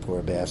hated the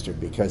poor bastard,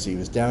 because he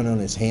was down on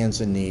his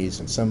hands and knees,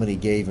 and somebody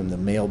gave him the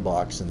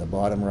mailbox in the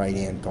bottom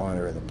right-hand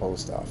corner of the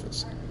post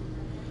office.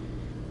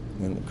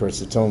 And of course,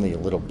 it's only a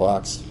little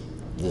box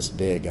this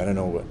big. I don't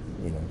know what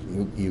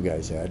you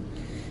guys had.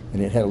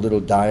 And it had a little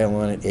dial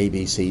on it, A,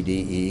 B, C, D,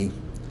 E.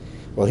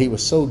 Well, he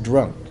was so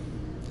drunk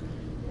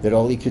that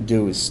all he could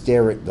do was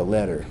stare at the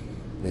letter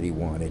that he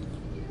wanted,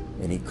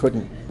 and he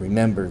couldn't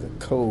remember the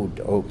code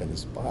to open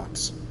his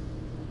box.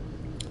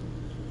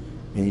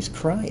 And he's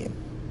crying.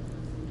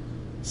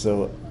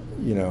 So,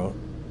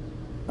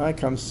 I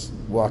come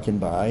walking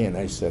by, and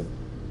I said,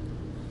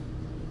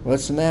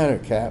 what's the matter,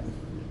 Cap?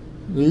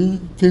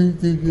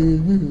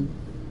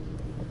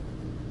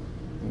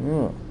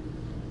 Oh.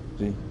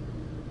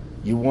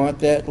 You want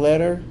that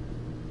letter?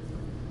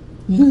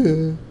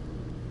 Yeah.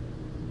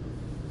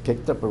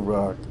 Picked up a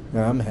rock.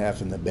 Now, I'm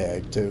half in the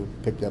bag, too.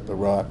 Picked up a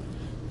rock,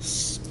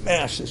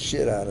 smashed the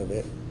shit out of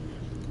it.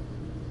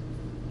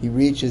 He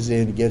reaches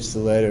in, gets the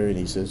letter, and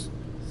he says,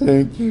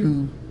 thank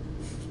you.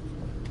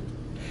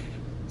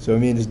 So, I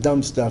mean, it's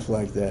dumb stuff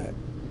like that.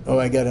 Oh,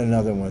 I got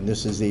another one.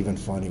 This is even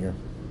funnier.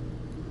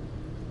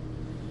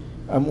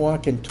 I'm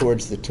walking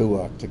towards the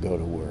Tuac to go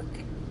to work.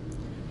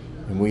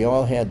 And we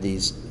all had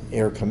these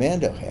Air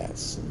Commando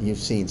hats. You've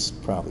seen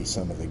probably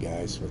some of the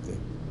guys with the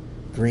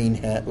green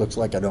hat. Looks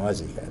like an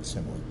Aussie hat,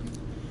 similar.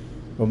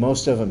 Well,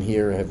 most of them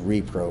here have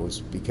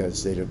repros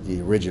because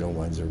the original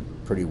ones are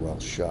pretty well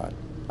shot.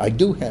 I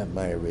do have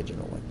my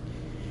original one.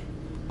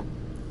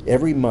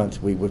 Every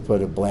month we would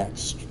put a black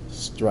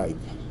stripe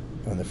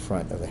on the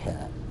front of the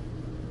hat,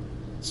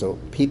 so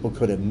people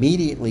could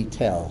immediately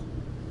tell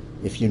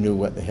if you knew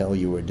what the hell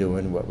you were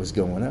doing, what was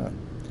going on.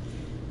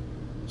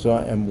 So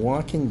I'm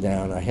walking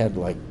down. I had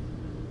like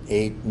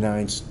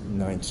 9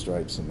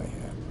 stripes in my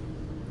hat,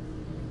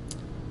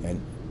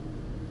 and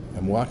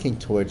I'm walking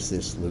towards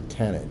this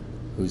lieutenant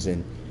who's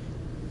in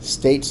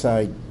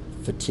stateside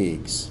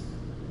fatigues,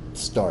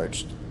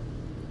 starched,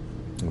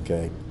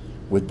 okay,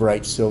 with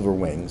bright silver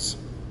wings.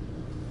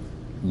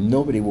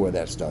 Nobody wore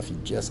that stuff. He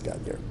just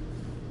got there.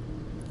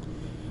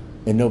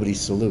 And nobody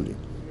saluted.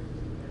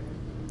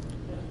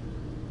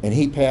 And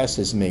he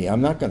passes me.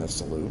 I'm not going to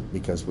salute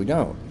because we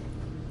don't.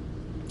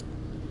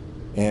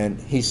 And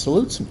he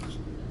salutes me.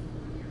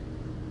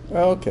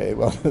 Okay,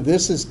 well,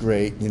 this is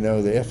great. The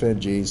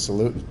FNG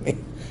saluting me.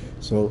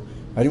 So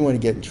I didn't want to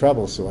get in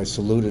trouble, so I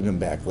saluted him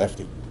back,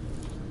 lefty.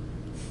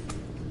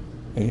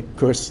 And of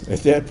course,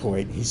 at that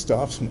point, he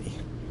stops me.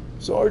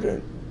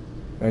 Sergeant.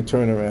 I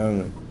turn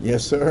around and,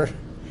 yes, sir.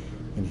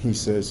 And he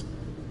says,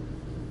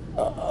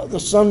 the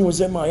sun was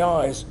in my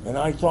eyes, and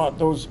I thought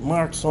those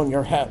marks on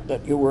your hat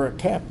that you were a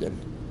captain.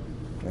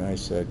 And I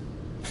said,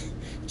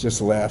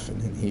 just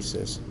laughing, and he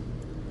says,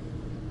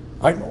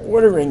 I'm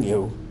ordering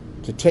you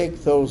to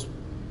take those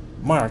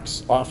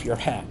marks off your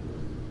hat.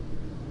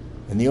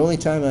 And the only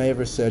time I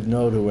ever said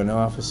no to an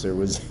officer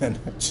was then.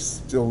 I'm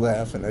just still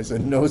laughing. I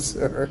said, no,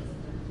 sir.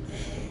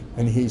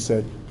 And he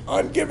said,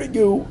 I'm giving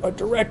you a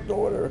direct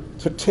order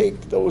to take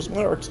those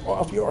marks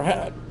off your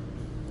hat.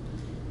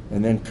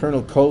 And then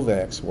Colonel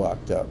Kovacs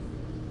walked up,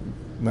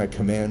 my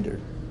commander,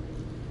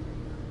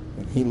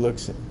 and he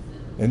looks at,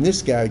 and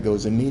this guy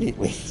goes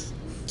immediately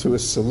to a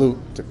salute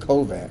to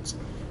Kovacs.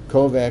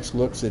 Kovacs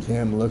looks at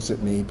him, looks at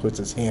me, puts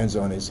his hands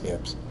on his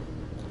hips,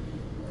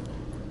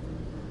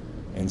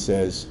 and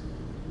says,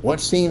 what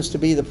seems to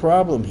be the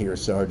problem here,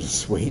 Sergeant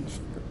Sweet?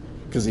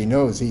 Because he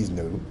knows he's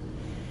new.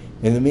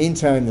 In the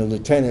meantime, the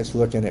lieutenant's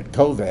looking at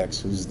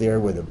Kovacs, who's there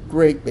with a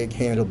great big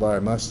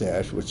handlebar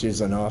mustache, which is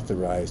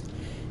unauthorized,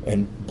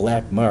 and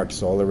black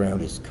marks all around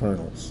his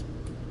kernels.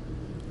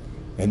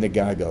 And the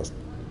guy goes,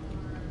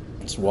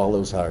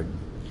 swallows hard.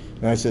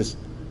 And I says,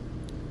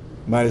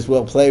 might as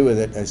well play with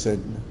it. I said,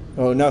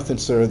 oh, nothing,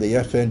 sir. The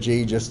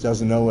FNG just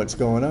doesn't know what's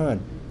going on.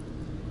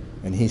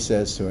 And he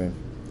says to him,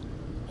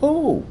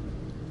 oh,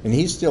 And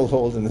he's still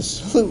holding the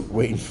salute,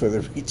 waiting for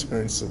the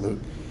return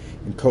salute.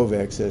 And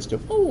Kovac says to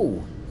him,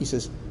 "Oh," he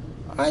says,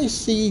 "I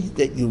see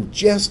that you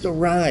just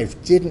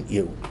arrived, didn't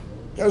you?"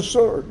 "Yes,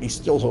 sir." He's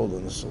still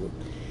holding the salute.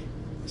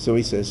 So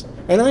he says,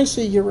 "And I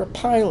see you're a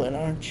pilot,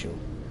 aren't you?"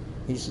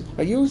 He says,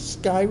 "Are you a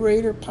Sky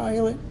Raider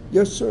pilot?"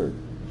 "Yes, sir."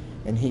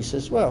 And he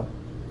says, "Well,"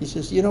 he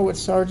says, "you know what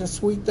Sergeant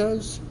Sweet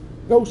does?"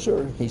 "No,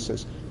 sir." He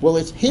says, "Well,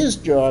 it's his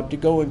job to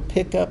go and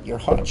pick up your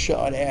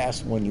hotshot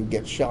ass when you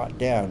get shot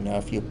down. Now,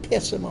 if you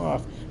piss him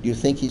off, do you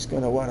think he's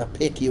going to want to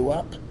pick you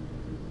up?"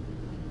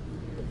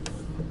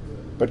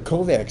 But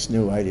Kovacs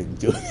knew I didn't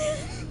do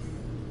it.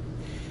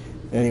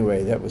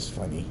 Anyway, that was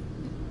funny.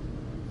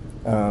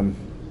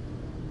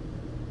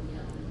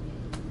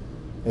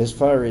 As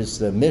far as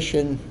the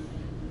mission,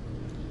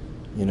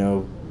 you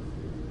know,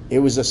 it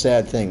was a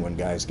sad thing when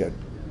guys got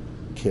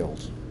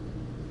killed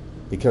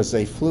because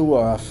they flew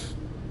off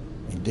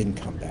and didn't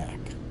come back.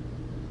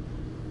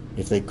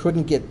 If they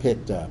couldn't get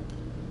picked up,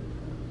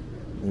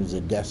 it was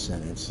a death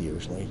sentence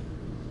usually.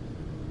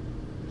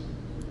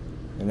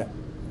 And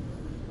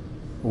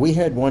we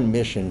had one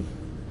mission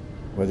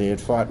where they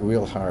had fought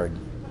real hard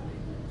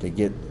to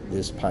get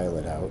this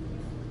pilot out,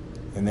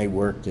 and they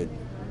worked it,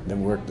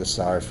 then worked the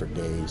SAR for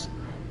days.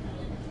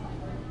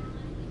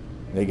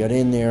 They got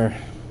in there,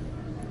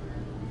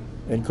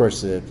 and of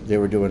course they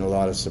were doing a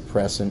lot of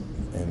suppressant,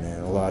 and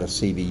then a lot of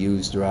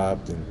CBUs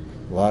dropped, and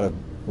a lot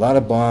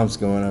of bombs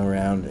going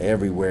around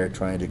everywhere,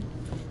 trying to,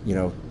 you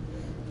know,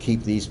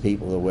 keep these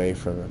people away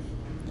from them.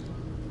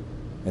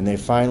 And they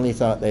finally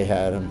thought they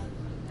had him,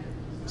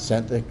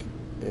 sent the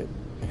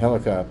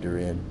helicopter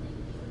in,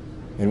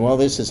 and while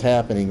this is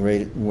happening,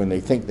 right when they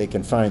think they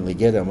can finally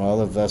get him, all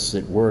of us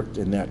that worked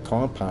in that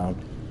compound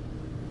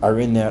are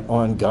in that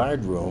on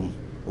guard room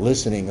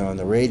listening on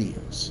the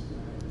radios.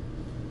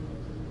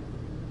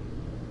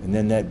 And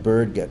then that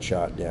bird got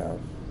shot down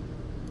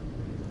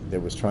that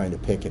was trying to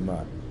pick him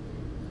up.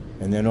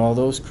 And then all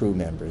those crew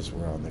members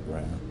were on the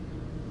ground.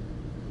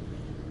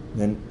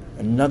 Then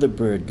another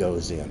bird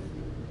goes in,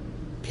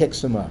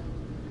 picks him up,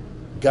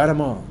 got them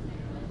all.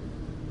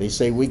 They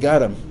say, "We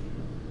got him.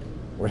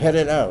 We're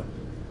headed out."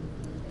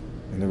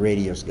 And the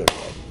radios go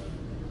dead.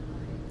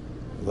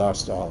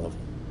 Lost all of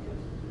them.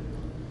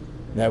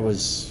 That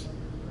was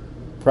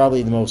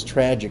probably the most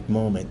tragic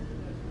moment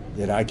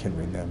that I can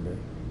remember.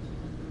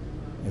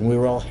 And we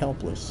were all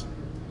helpless.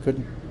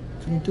 Couldn't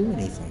do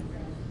anything.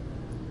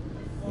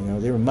 You know,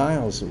 they were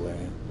miles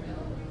away.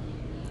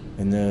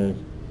 And the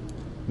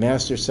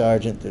master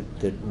sergeant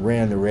that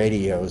ran the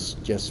radios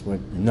just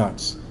went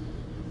nuts.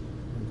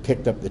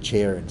 Picked up the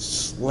chair and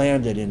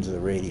slammed it into the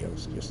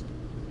radios.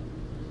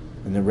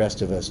 And the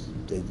rest of us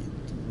did,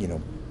 you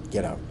know,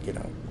 get out.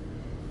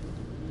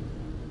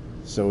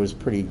 So it was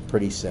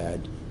pretty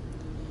sad.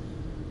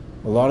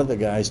 A lot of the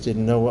guys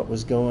didn't know what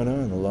was going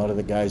on. A lot of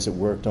the guys that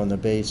worked on the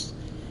base,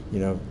 you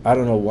know, I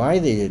don't know why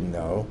they didn't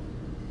know,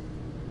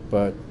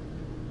 but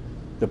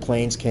the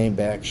planes came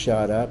back,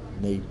 shot up.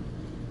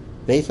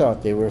 They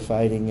thought they were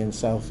fighting in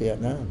South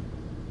Vietnam.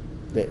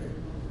 They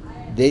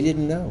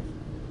didn't know.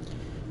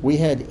 We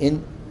had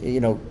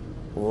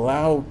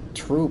Lao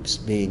troops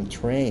being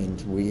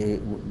trained.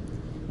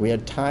 We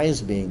had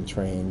Thais being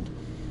trained.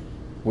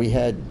 We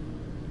had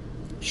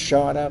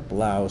shot up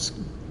Laos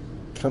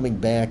coming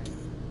back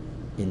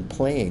in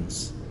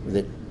planes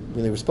that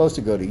they were supposed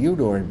to go to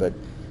Udorn, but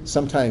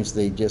sometimes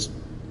it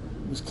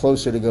was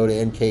closer to go to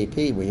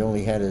NKP. We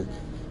only had a,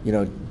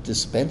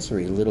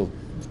 dispensary, little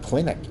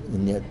clinic,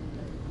 and yet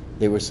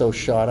they were so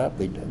shot up,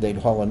 they'd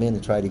haul them in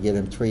and try to get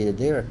them treated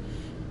there.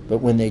 But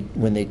when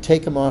they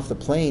take them off the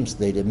planes,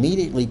 they'd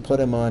immediately put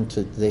them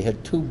they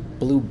had 2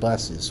 blue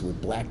buses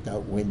with blacked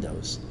out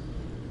windows,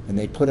 and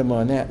they'd put them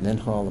on that and then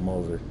haul them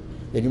over.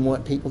 They didn't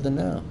want people to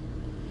know.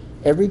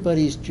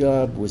 Everybody's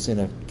job was in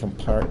a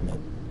compartment,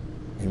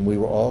 and we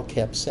were all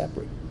kept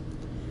separate.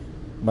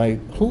 My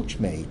hooch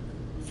mate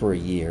for a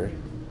year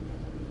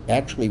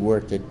actually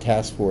worked at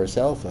Task Force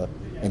Alpha,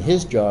 and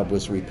his job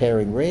was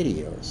repairing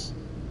radios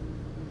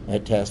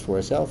at Task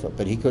Force Alpha,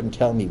 but he couldn't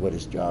tell me what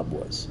his job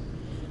was.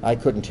 I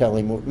couldn't tell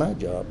him what my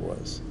job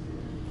was.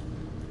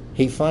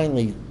 He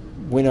finally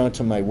went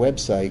onto my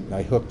website, and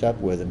I hooked up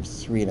with him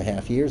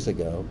 3.5 years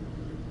ago,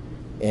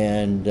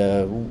 and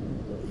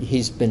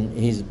he's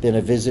been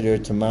a visitor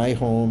to my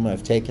home.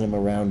 I've taken him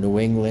around New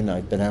England.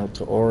 I've been out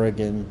to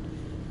Oregon.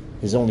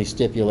 His only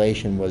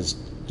stipulation was,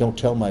 don't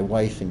tell my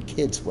wife and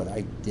kids what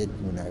I did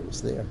when I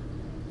was there.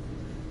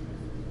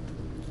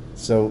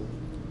 So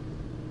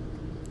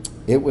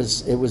it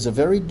was a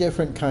very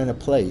different kind of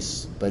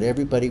place, but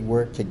everybody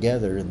worked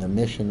together, and the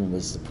mission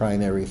was the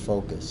primary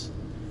focus.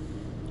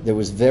 There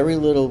was very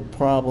little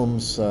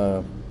problems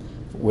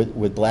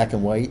with black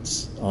and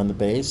whites on the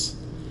base.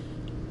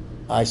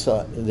 I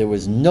saw there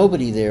was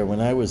nobody there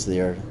when I was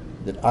there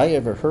that I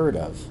ever heard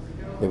of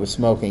that was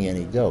smoking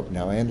any dope.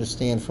 Now, I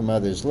understand from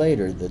others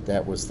later that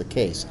that was the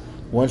case.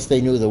 Once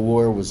they knew the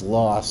war was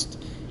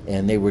lost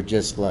and they were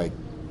just like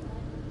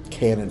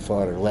cannon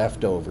fodder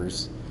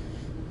leftovers,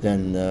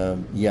 then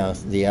yeah,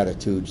 the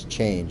attitudes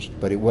changed.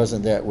 But it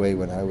wasn't that way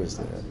when I was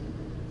there.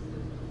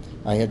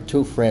 I had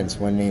two friends,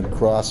 one named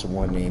Cross and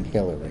one named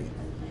Hillary.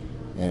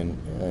 And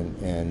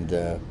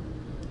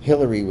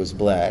Hillary was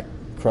black,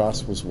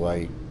 Cross was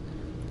white,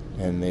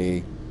 and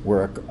they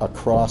were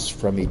across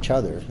from each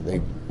other.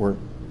 They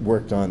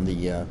worked on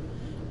the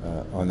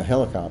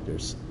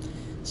helicopters.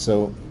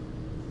 So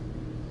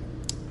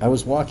I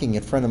was walking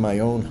in front of my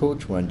own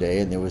hooch one day,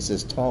 and there was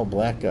this tall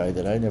black guy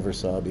that I never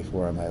saw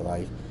before in my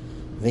life.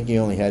 I think he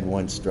only had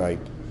one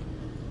stripe.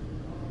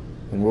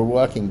 And we're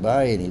walking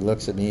by, and he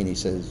looks at me and he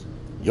says,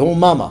 "Yo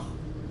mama."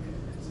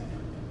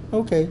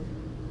 Okay.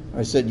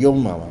 I said, "Yo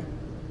mama."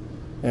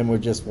 And we're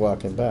just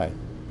walking by.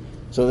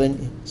 So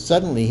then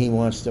suddenly he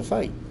wants to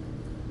fight.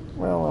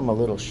 Well, I'm a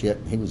little shit.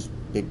 He was a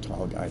big,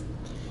 tall guy.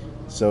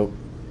 So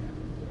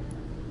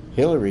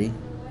Hillary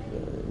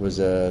was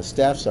a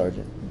staff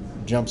sergeant,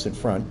 jumps in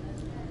front,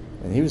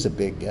 and he was a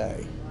big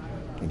guy.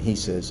 And he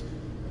says,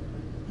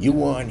 "You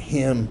want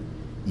him,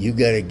 you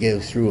got to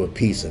give through a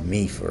piece of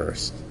me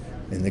first."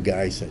 And the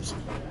guy says,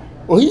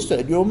 "Well, he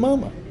said your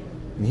mama."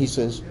 And he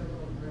says,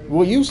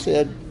 "Well, you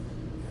said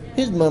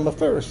his mama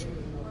first."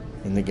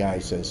 And the guy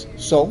says,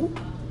 "So?"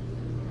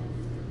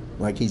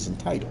 Like he's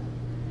entitled.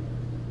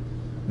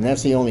 And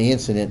that's the only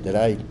incident that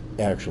I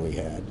actually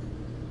had.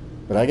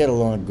 But I got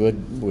along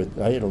good with,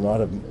 I had a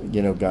lot of,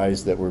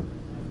 guys that were,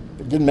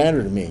 it didn't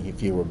matter to me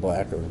if you were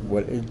black or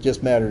what, it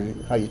just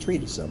mattered how you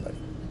treated somebody.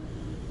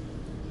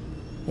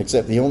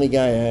 Except the only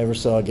guy I ever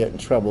saw get in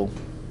trouble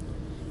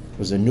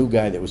was a new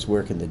guy that was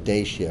working the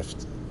day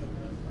shift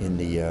in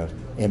the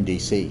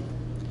MDC.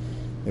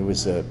 It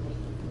was a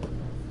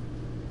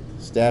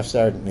staff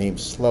sergeant named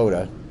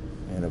Slota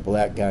and a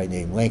black guy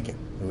named Lincoln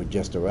who had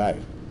just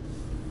arrived.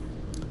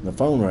 And the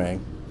phone rang,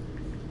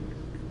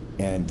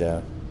 and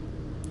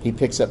he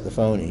picks up the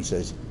phone and he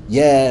says,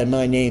 "Yeah,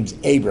 my name's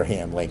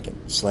Abraham Lincoln."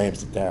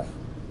 Slams it down.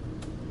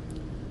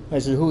 I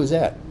said, "Who is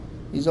that?"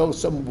 He's, "Oh,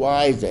 some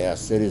wise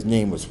ass said his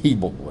name was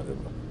Hebel," whatever.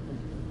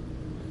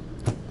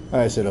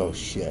 I said, "Oh,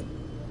 shit."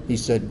 He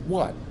said,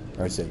 "What?"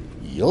 I said,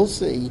 "You'll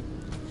see."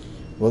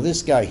 Well,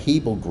 this guy,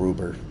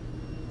 Hebelgruber,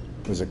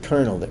 was a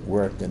colonel that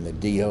worked in the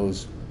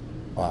DO's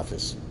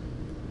office,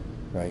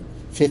 right,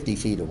 50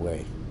 feet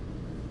away.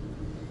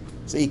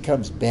 So he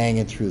comes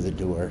banging through the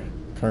door,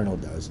 colonel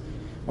does,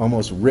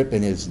 almost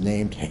ripping his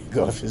name tag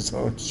off his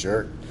own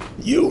shirt.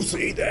 "You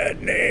see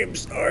that name,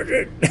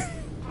 Sergeant?"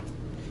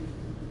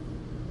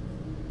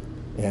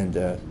 And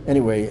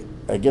anyway,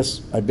 I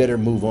guess I better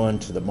move on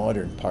to the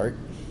modern part.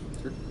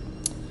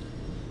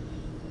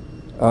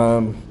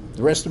 The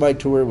rest of my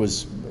tour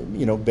was,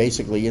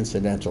 basically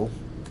incidental,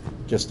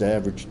 just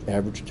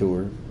average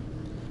tour.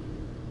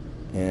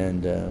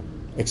 And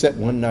except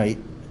one night,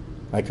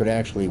 I could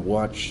actually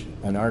watch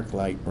an arc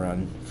light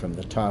run from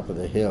the top of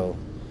the hill.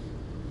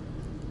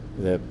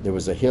 There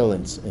was a hill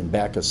in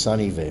back of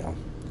Sunnyvale,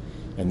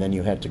 and then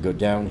you had to go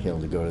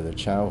downhill to go to the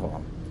chow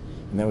hall.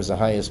 And that was the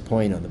highest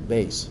point on the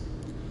base.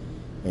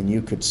 And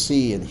you could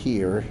see and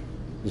hear,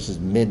 this is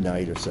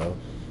midnight or so,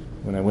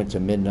 when I went to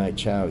midnight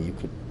chow, you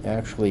could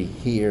actually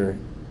hear,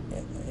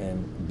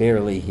 and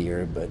barely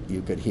hear, but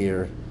you could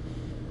hear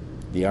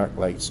the arc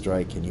light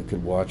strike, and you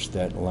could watch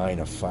that line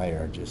of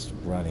fire just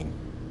running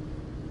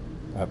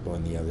up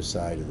on the other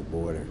side of the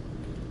border.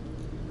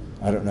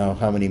 I don't know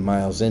how many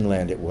miles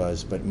inland it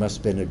was, but it must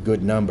have been a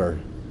good number,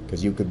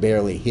 because you could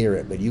barely hear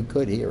it, but you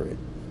could hear it.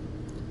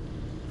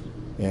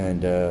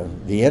 And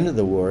the end of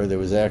the war, there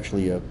was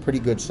actually a pretty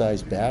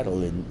good-sized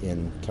battle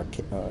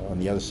on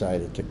the other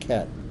side of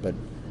Taquet, but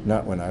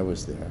not when I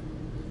was there.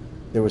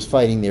 There was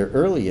fighting there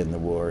early in the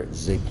war at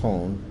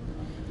Zepone,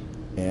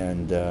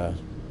 and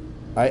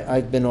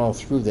I've been all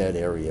through that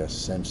area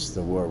since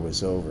the war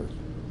was over.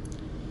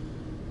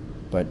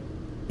 But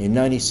in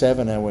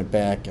 '97, I went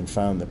back and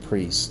found the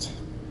priest,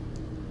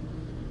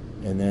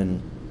 and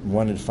then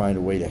wanted to find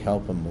a way to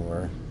help him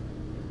more.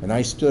 And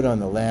I stood on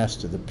the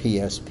last of the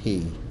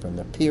PSP from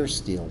the pier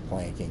steel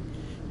planking,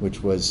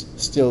 which was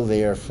still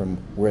there from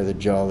where the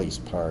Jollies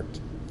parked.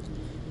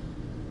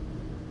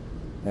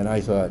 And I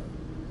thought,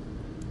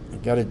 I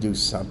got to do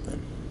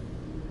something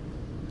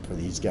for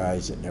these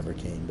guys that never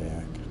came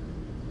back.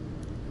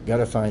 Got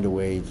to find a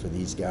way for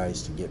these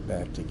guys to get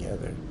back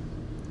together.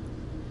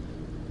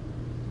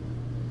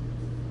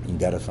 And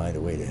got to find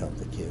a way to help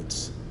the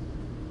kids.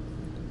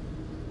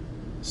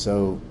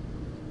 So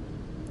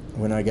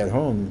when I got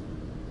home,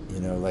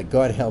 like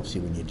God helps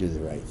you when you do the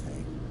right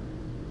thing.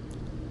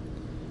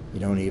 You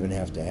don't even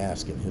have to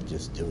ask him, he'll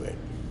just do it.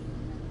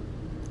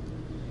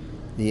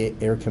 The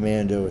Air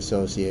Commando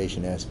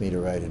Association asked me to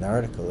write an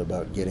article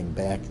about getting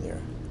back there.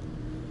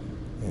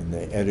 And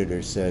the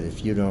editor said,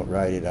 "If you don't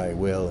write it, I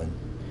will." And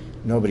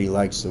nobody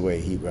likes the way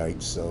he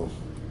writes, so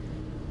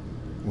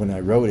when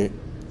I wrote it,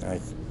 I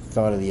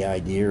thought of the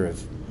idea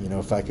of,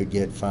 if I could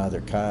get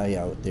Father Kai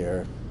out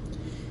there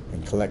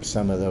and collect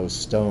some of those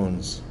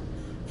stones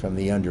from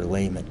the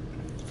underlayment,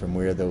 from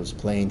where those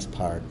planes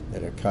park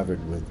that are covered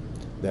with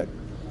that,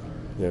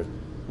 they're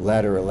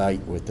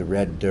lateralite with the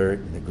red dirt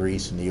and the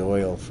grease and the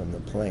oil from the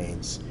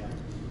planes.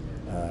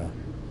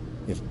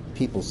 If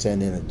people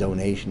send in a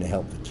donation to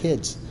help the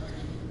kids,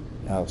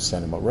 I'll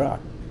send them a rock.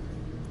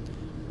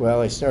 Well,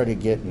 I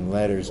started getting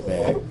letters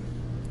back,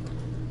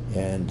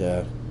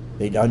 and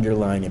they'd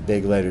underline in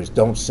big letters,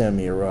 "Don't send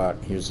me a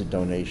rock, here's a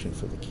donation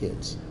for the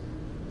kids."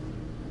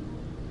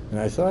 And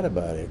I thought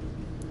about it.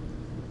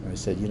 I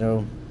said, you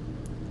know,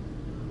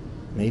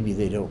 maybe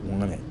they don't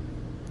want it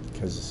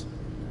because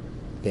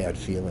bad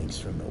feelings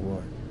from the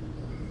war.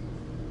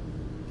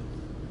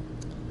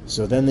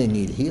 So then they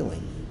need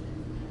healing.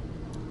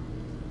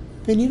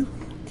 They need a rock.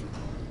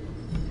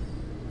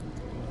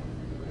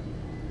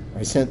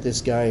 I sent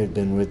this guy who had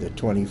been with the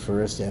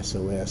 21st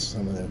SOS,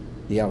 some of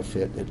the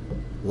outfit that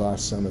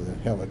lost some of the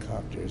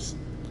helicopters.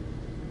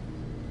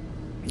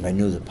 I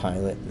knew the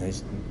pilot, and I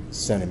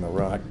sent him a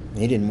rock.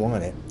 He didn't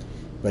want it,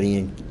 but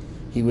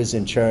he was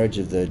in charge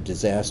of the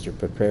disaster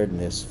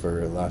preparedness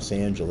for Los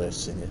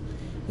Angeles, and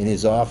in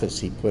his office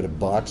he put a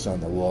box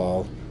on the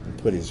wall and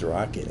put his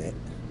rock in it,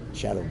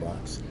 shadow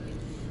box.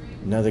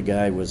 Another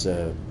guy was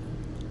a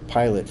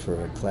pilot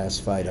for a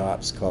classified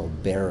ops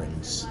called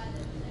Barons,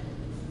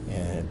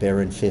 and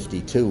Baron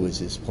 52 was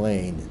his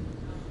plane.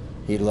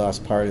 He'd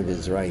lost part of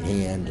his right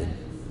hand and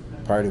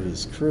part of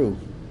his crew.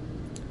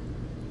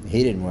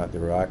 He didn't want the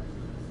rock,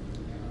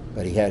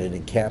 but he had it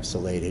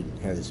encapsulated,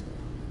 had his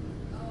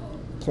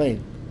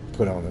plane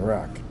put on the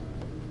rock.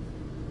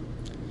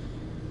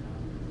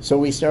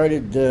 So I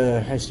started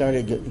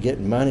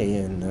getting money,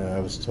 and I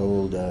was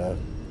told,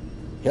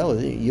 hell,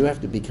 you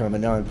have to become a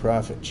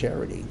nonprofit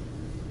charity.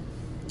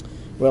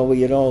 Well,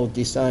 we had all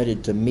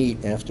decided to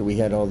meet after we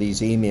had all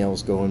these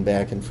emails going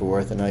back and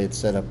forth, and I had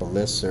set up a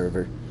list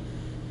server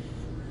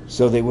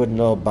so they wouldn't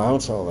all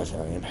bounce all the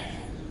time.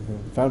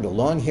 Found a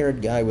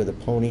long-haired guy with a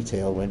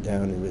ponytail, went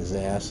down to his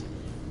ass,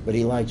 but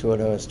he liked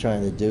what I was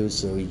trying to do,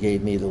 so he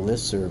gave me the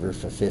list server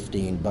for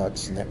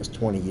 $15, and that was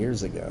 20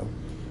 years ago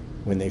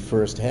when they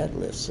first had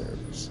list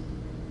servers.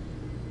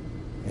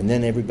 And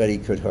then everybody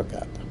could hook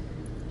up.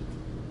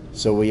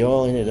 So we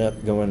all ended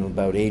up going,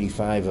 about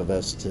 85 of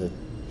us, to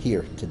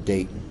here, to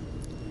Dayton.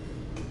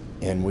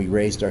 And we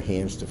raised our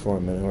hands to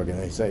form an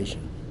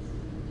organization.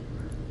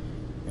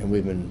 And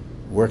we've been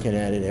working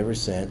at it ever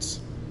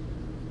since.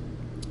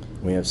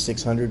 We have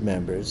 600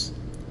 members,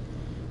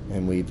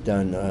 and we've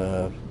done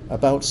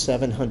about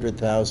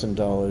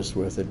 $700,000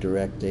 worth of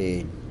direct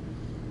aid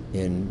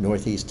in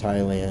northeast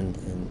Thailand,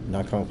 in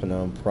Nakhon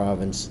Phanom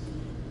province,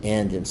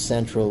 and in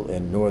central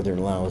and northern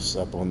Laos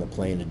up on the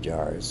Plain of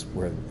Jars,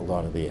 where a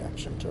lot of the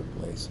action took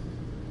place.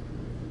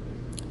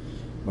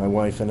 My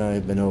wife and I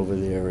have been over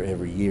there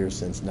every year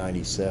since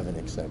 '97,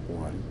 except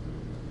one.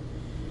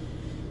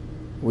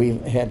 We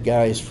had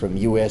guys from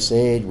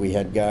USAID, we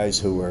had guys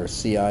who were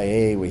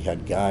CIA, we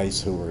had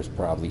guys who were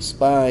probably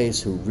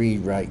spies who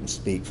read, write, and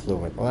speak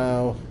fluent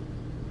Lao.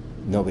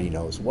 Nobody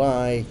knows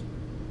why.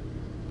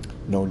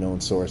 No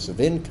known source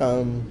of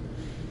income.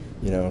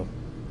 You know,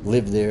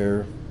 live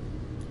there.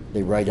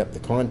 They write up the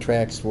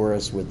contracts for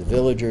us with the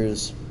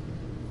villagers.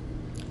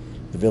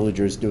 The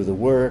villagers do the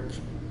work.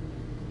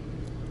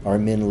 Our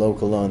men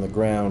local on the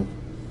ground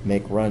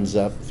make runs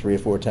up 3 or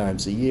 4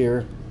 times a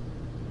year.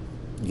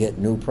 Get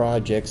new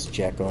projects,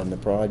 check on the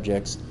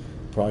projects.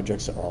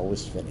 Projects are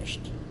always finished.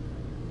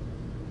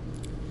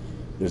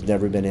 There's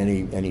never been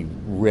any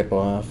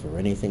rip-off or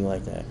anything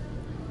like that.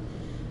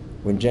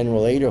 When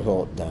General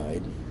Aderholt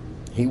died,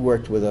 he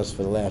worked with us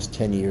for the last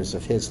 10 years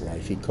of his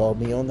life. He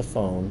called me on the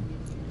phone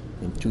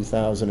in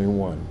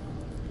 2001,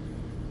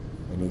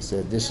 and he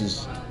said, "This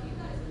is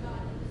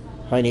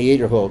Heine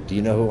Aderholt, do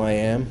you know who I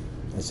am?"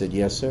 I said,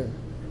 "Yes, sir."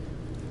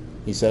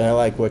 He said, "I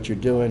like what you're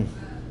doing.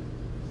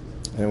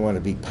 I want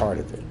to be part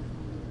of it."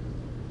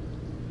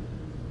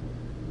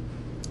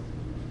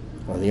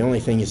 Well, the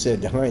only thing he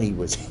said to Heine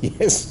was,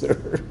 "Yes,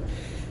 sir."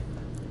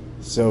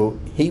 So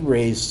he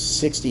raised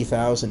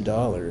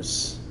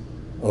 $60,000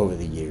 over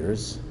the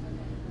years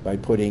by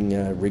putting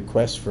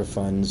requests for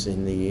funds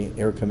in the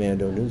Air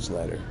Commando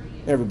newsletter.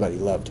 Everybody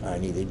loved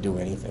Heine. They'd do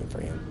anything for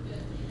him.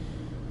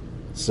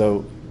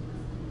 So,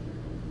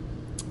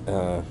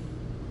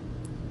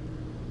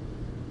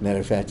 matter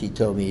of fact, he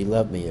told me he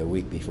loved me a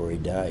week before he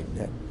died. And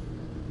that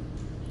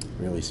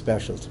really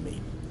special to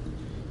me.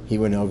 He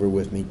went over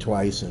with me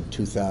twice in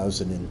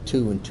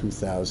 2002 and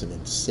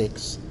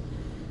 2006,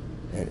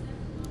 and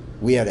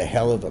we had a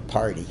hell of a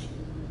party.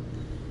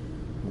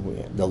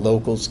 The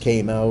locals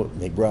came out, and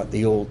they brought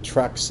the old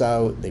trucks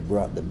out, they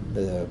brought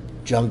the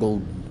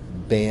jungle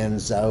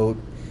bands out.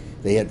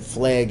 They had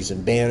flags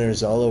and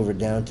banners all over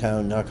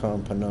downtown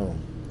Nakhon Phanom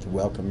to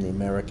welcome the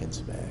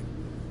Americans back.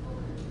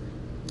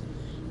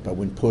 But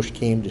when push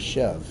came to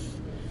shove,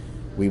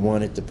 we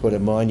wanted to put a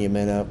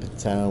monument up in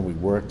town. We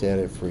worked at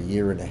it for a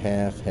year and a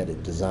half, had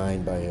it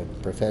designed by a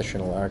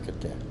professional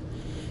architect.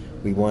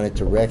 We wanted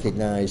to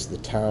recognize the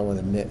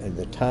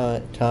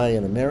Thai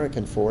and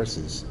American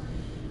forces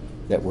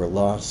that were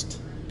lost,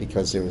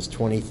 because there was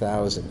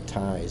 20,000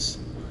 Thais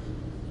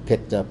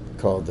picked up,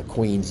 called the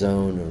Queen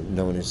Zone, or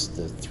known as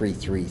the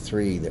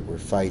 333, that were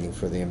fighting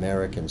for the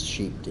Americans,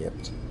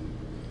 sheep-dipped.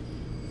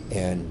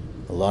 And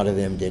a lot of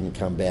them didn't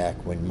come back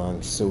when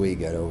Mang Sui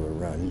got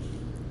overrun.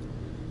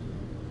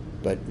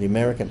 But the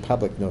American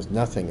public knows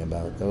nothing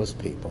about those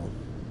people.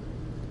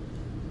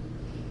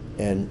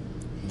 And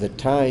the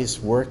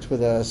Thais worked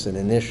with us, and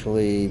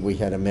initially we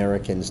had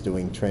Americans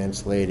doing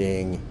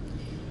translating,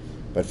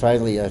 but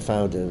finally I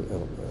found a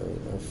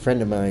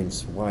friend of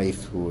mine's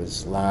wife who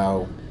was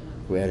Lao,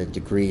 who had a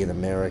degree in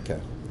America,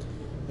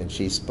 and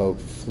she spoke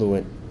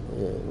fluent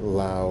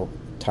Lao,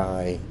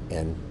 Thai,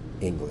 and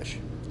English.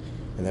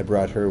 And I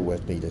brought her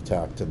with me to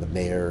talk to the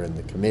mayor and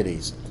the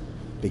committees,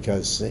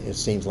 because it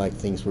seems like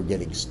things were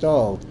getting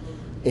stalled.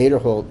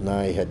 Aderholt and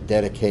I had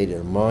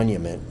dedicated a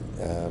monument,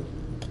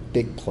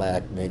 big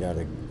plaque made out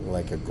of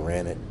like a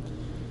granite,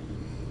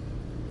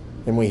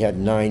 and we had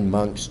 9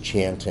 monks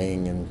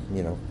chanting and,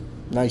 you know,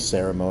 nice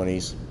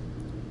ceremonies.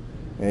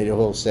 And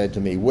Aderholt said to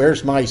me,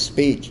 "Where's my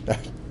speech?" I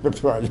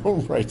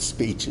don't write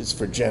speeches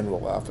for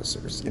general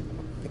officers. You know?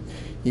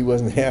 He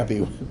wasn't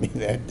happy with me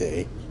that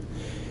day.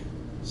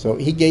 So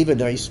he gave a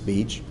nice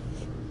speech,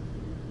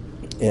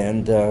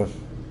 and about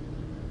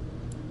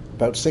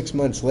 6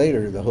 months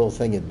later, the whole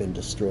thing had been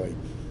destroyed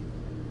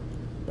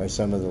by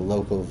some of the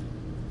local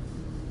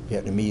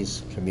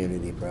Vietnamese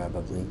community,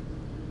 probably,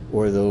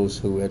 or those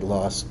who had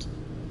lost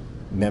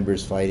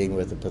members fighting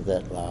with the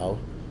Pathet Lao.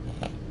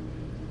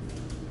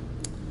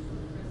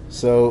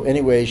 So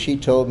anyway, she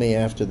told me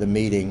after the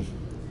meeting,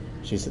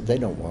 she said, they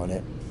don't want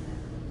it.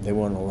 They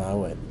won't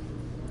allow it.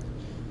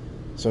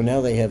 So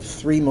now they have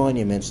 3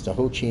 monuments to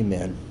Ho Chi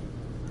Minh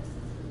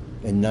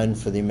and none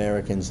for the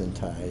Americans and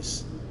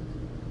Thais.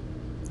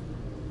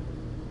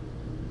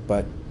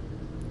 But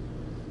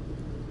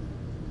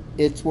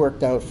it's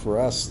worked out for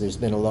us. There's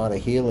been a lot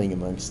of healing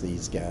amongst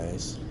these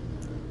guys.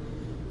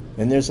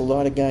 And there's a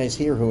lot of guys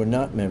here who are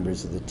not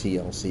members of the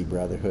TLC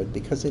Brotherhood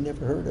because they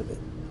never heard of it.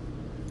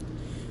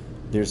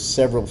 There's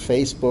several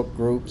Facebook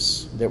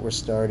groups that were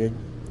started.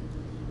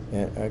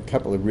 A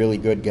couple of really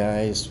good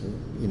guys,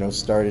 you know,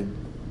 started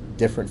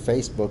different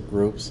Facebook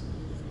groups,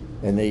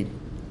 and they,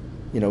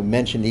 you know,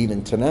 mentioned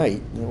even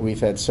tonight, we've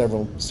had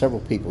several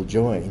people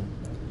join.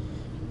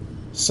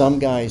 Some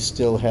guys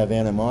still have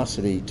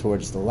animosity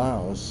towards the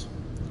Laos,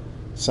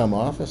 some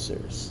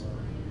officers,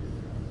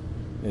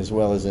 as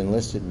well as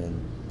enlisted men,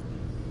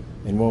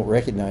 and won't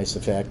recognize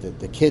the fact that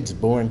the kids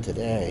born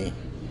today,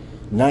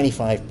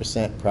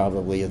 95%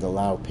 probably of the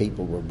Lao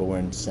people were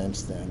born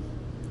since then,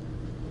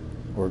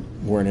 or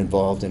weren't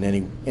involved in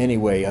any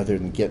way other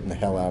than getting the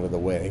hell out of the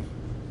way.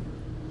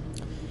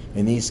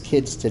 And these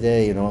kids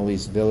today in all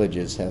these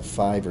villages have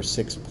 5 or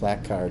 6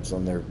 placards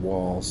on their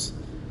walls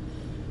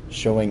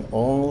showing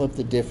all of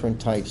the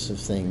different types of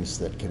things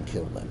that can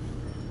kill them.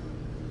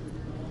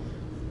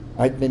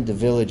 I've been to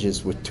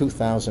villages with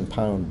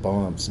 2,000-pound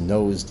bombs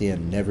nosed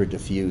in, never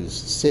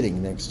diffused,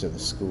 sitting next to the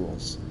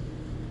schools.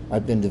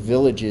 I've been to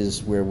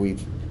villages where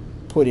we've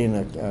put in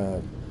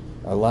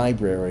a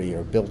library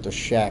or built a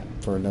shack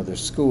for another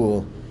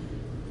school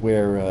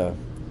where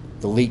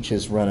the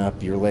leeches run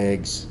up your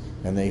legs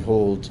and they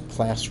hold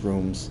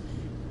classrooms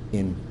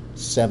in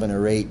 7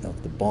 or 8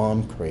 of the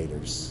bomb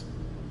craters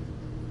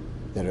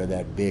that are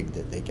that big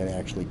that they can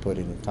actually put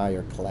an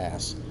entire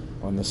class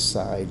on the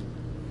side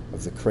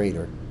of the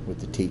crater with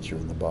the teacher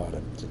in the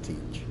bottom to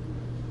teach.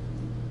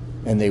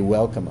 And they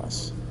welcome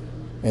us.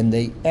 And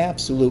they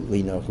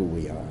absolutely know who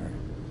we are.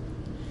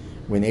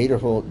 When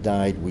Aderholt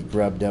died, we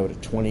grubbed out a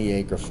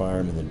 20-acre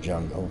farm in the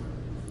jungle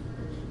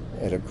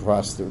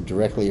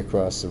directly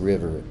across the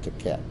river at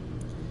Phuket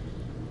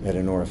at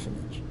an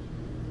orphanage.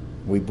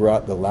 We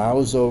brought the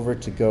Laos over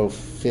to go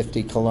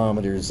 50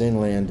 kilometers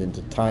inland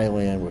into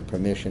Thailand with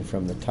permission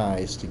from the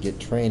Thais to get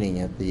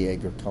training at the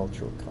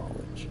agricultural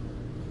college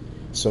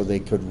so they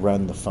could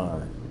run the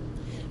farm.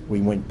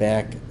 We went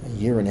back a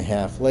year and a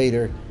half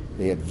later.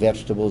 They had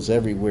vegetables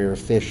everywhere,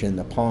 fish in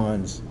the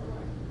ponds.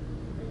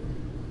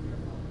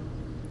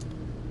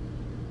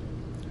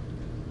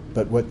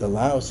 But what the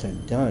Laos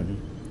had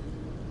done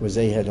was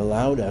they had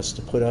allowed us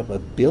to put up a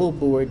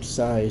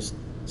billboard-sized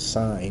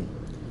sign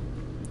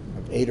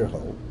of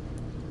Aderholt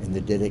and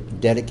the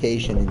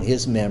dedication in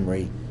his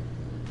memory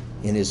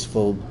in his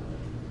full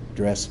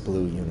dress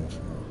blue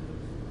uniform,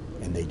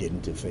 and they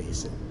didn't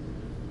deface it.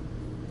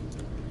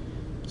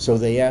 So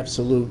they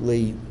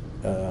absolutely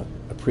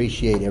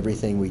appreciate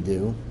everything we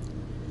do.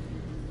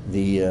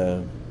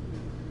 The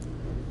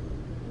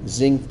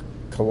Zing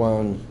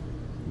Kawang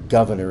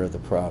governor of the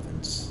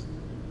province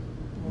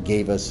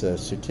gave us a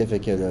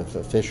certificate of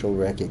official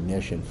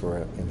recognition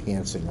for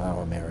enhancing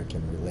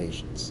Lao-American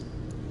relations.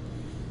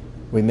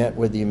 We met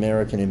with the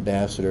American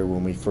ambassador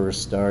when we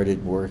first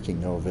started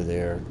working over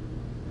there.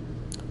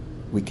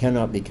 We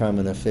cannot become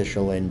an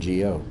official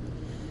NGO.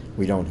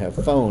 We don't have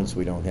phones,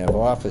 we don't have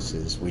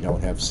offices, we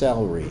don't have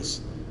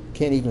salaries.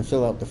 Can't even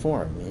fill out the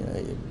form.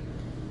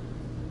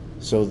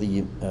 So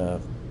the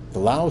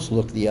Laos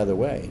look the other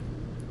way,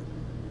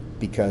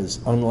 because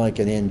unlike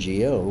an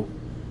NGO,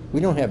 we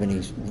don't have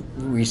any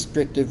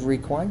restrictive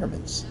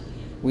requirements.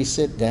 We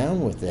sit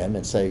down with them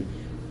and say,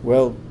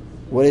 well,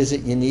 what is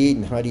it you need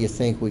and how do you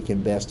think we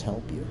can best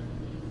help you?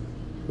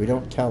 We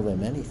don't tell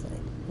them anything.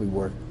 We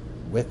work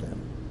with them.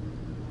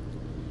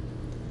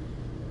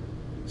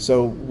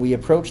 So we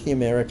approached the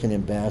American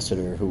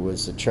ambassador, who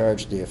was in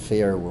charge of the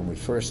affair when we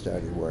first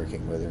started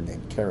working with her,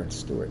 named Karen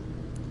Stewart.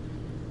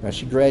 Now,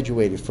 she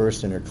graduated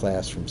first in her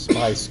class from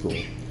spy school,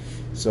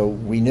 so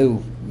we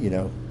knew, you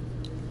know,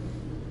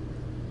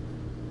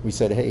 we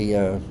said, hey,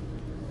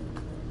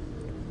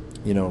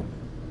 you know,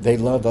 they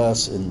love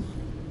us and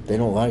they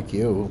don't like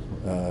you.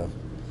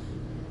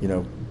 You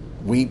know,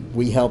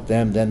 we help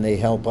them, then they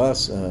help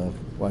us.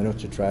 Why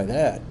don't you try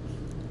that?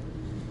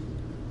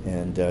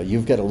 And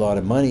you've got a lot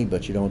of money,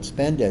 but you don't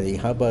spend any.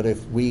 How about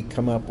if we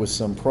come up with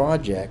some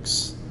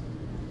projects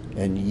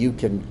and you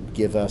can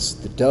give us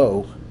the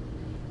dough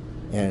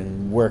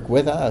and work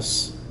with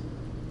us?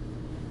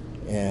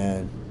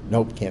 And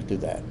nope, can't do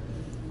that.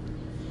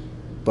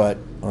 But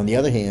on the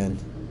other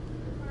hand,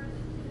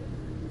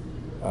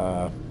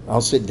 I'll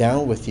sit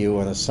down with you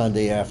on a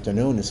Sunday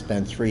afternoon and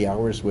spend 3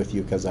 hours with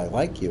you because I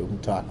like you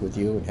and talk with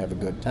you and have a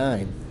good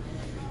time.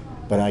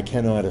 But I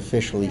cannot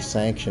officially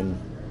sanction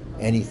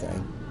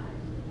anything.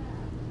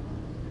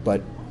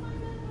 But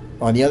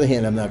on the other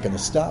hand, I'm not going to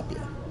stop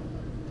you.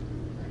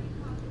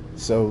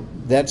 So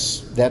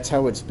that's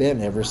how it's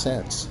been ever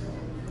since.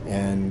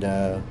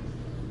 And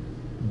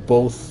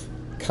both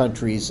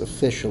countries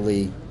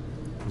officially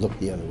look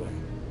the other way.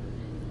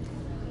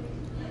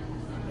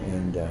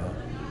 And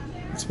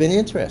it's been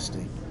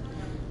interesting.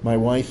 My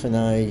wife and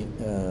I,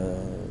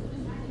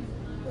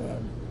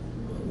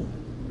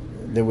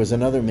 there was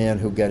another man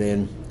who got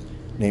in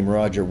named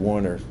Roger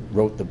Warner,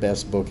 wrote the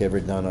best book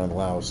ever done on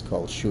Laos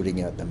called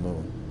Shooting at the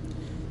Moon.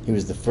 He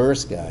was the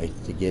first guy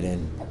to get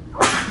in,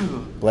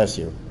 bless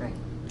you,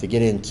 to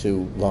get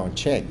into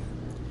Longcheng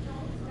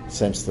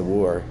since the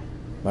war.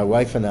 My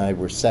wife and I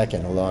were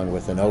second, along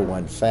with an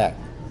 01 Fat,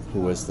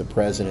 who was the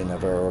president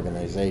of our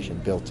organization,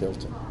 Bill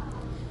Tilton.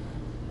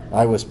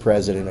 I was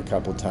president a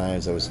couple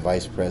times. I was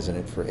vice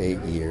president for 8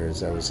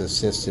 years. I was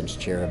assistant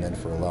chairman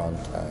for a long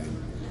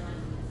time.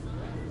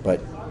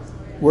 But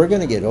we're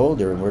going to get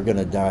older and we're going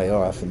to die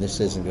off, and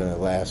this isn't going to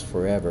last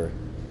forever.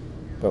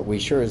 But we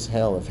sure as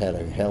hell have had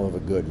a hell of a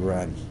good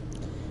run,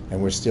 and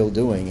we're still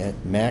doing it.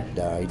 Mac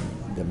died,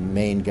 the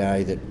main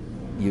guy that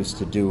used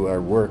to do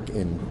our work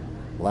in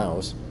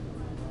Laos,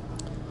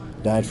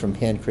 died from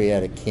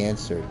pancreatic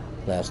cancer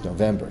last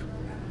November.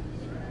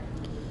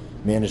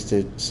 Managed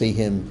to see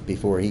him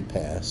before he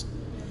passed.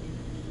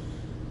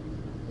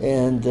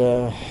 And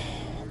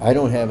I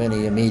don't have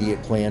any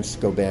immediate plans to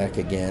go back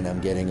again.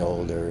 I'm getting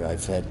older.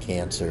 I've had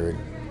cancer.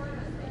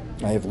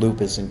 I have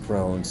lupus and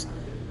Crohn's.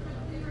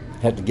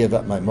 Had to give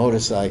up my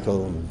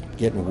motorcycle. I'm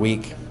getting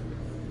weak.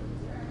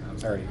 I'm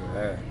sorry to hear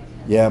that.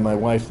 Yeah, my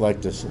wife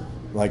liked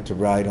to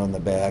ride on the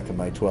back of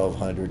my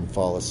 1200 and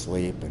fall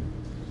asleep. And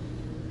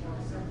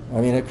I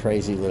mean, a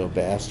crazy little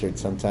bastard.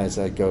 Sometimes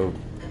I'd go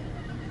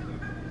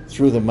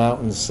through the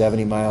mountains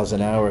 70 miles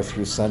an hour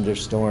through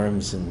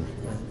thunderstorms, and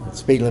the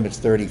speed limit's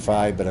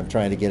 35, but I'm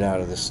trying to get out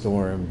of the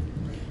storm.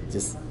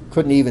 Just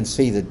couldn't even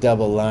see the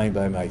double line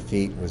by my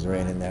feet. It was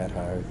raining that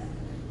hard.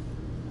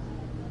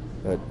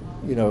 But,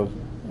 you know,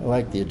 I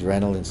like the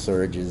adrenaline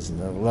surges,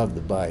 and I love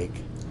the bike.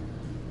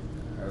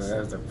 That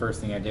was the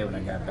first thing I did when I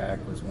got back,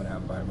 was went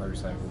out and bought a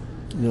motorcycle.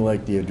 You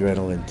like the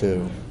adrenaline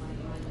too.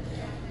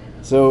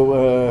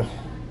 So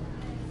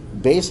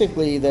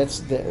basically,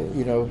 that's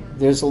you know,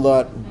 there's a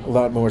lot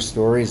more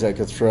stories I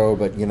could throw,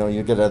 but you know,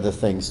 you got other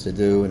things to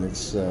do, and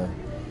it's.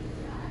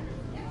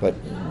 But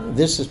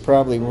this is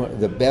probably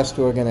the best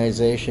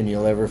organization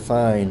you'll ever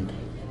find,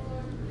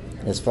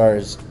 as far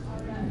as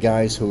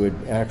guys who had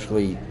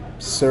actually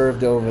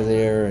served over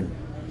there and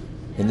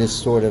in this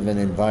sort of an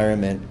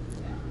environment,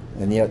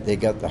 and yet they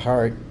got the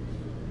heart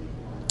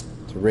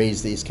to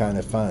raise these kind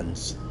of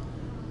funds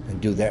and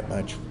do that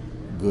much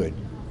good.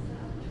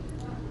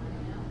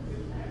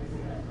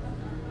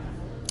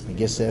 I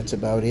guess that's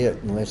about it,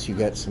 unless you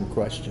got some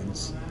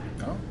questions.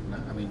 No,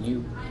 I mean,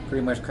 you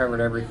pretty much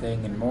covered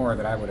everything and more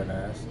that I would have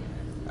asked.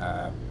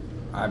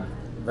 I'm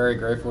very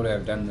grateful to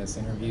have done this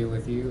interview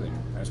with you,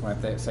 and I just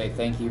want to say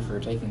thank you for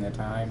taking the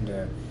time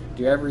to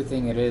do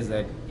everything it is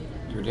that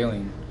you're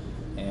doing,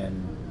 and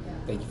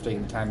thank you for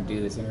taking the time to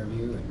do this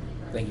interview, and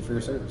thank you for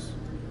your service.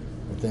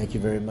 Well, thank you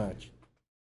very much.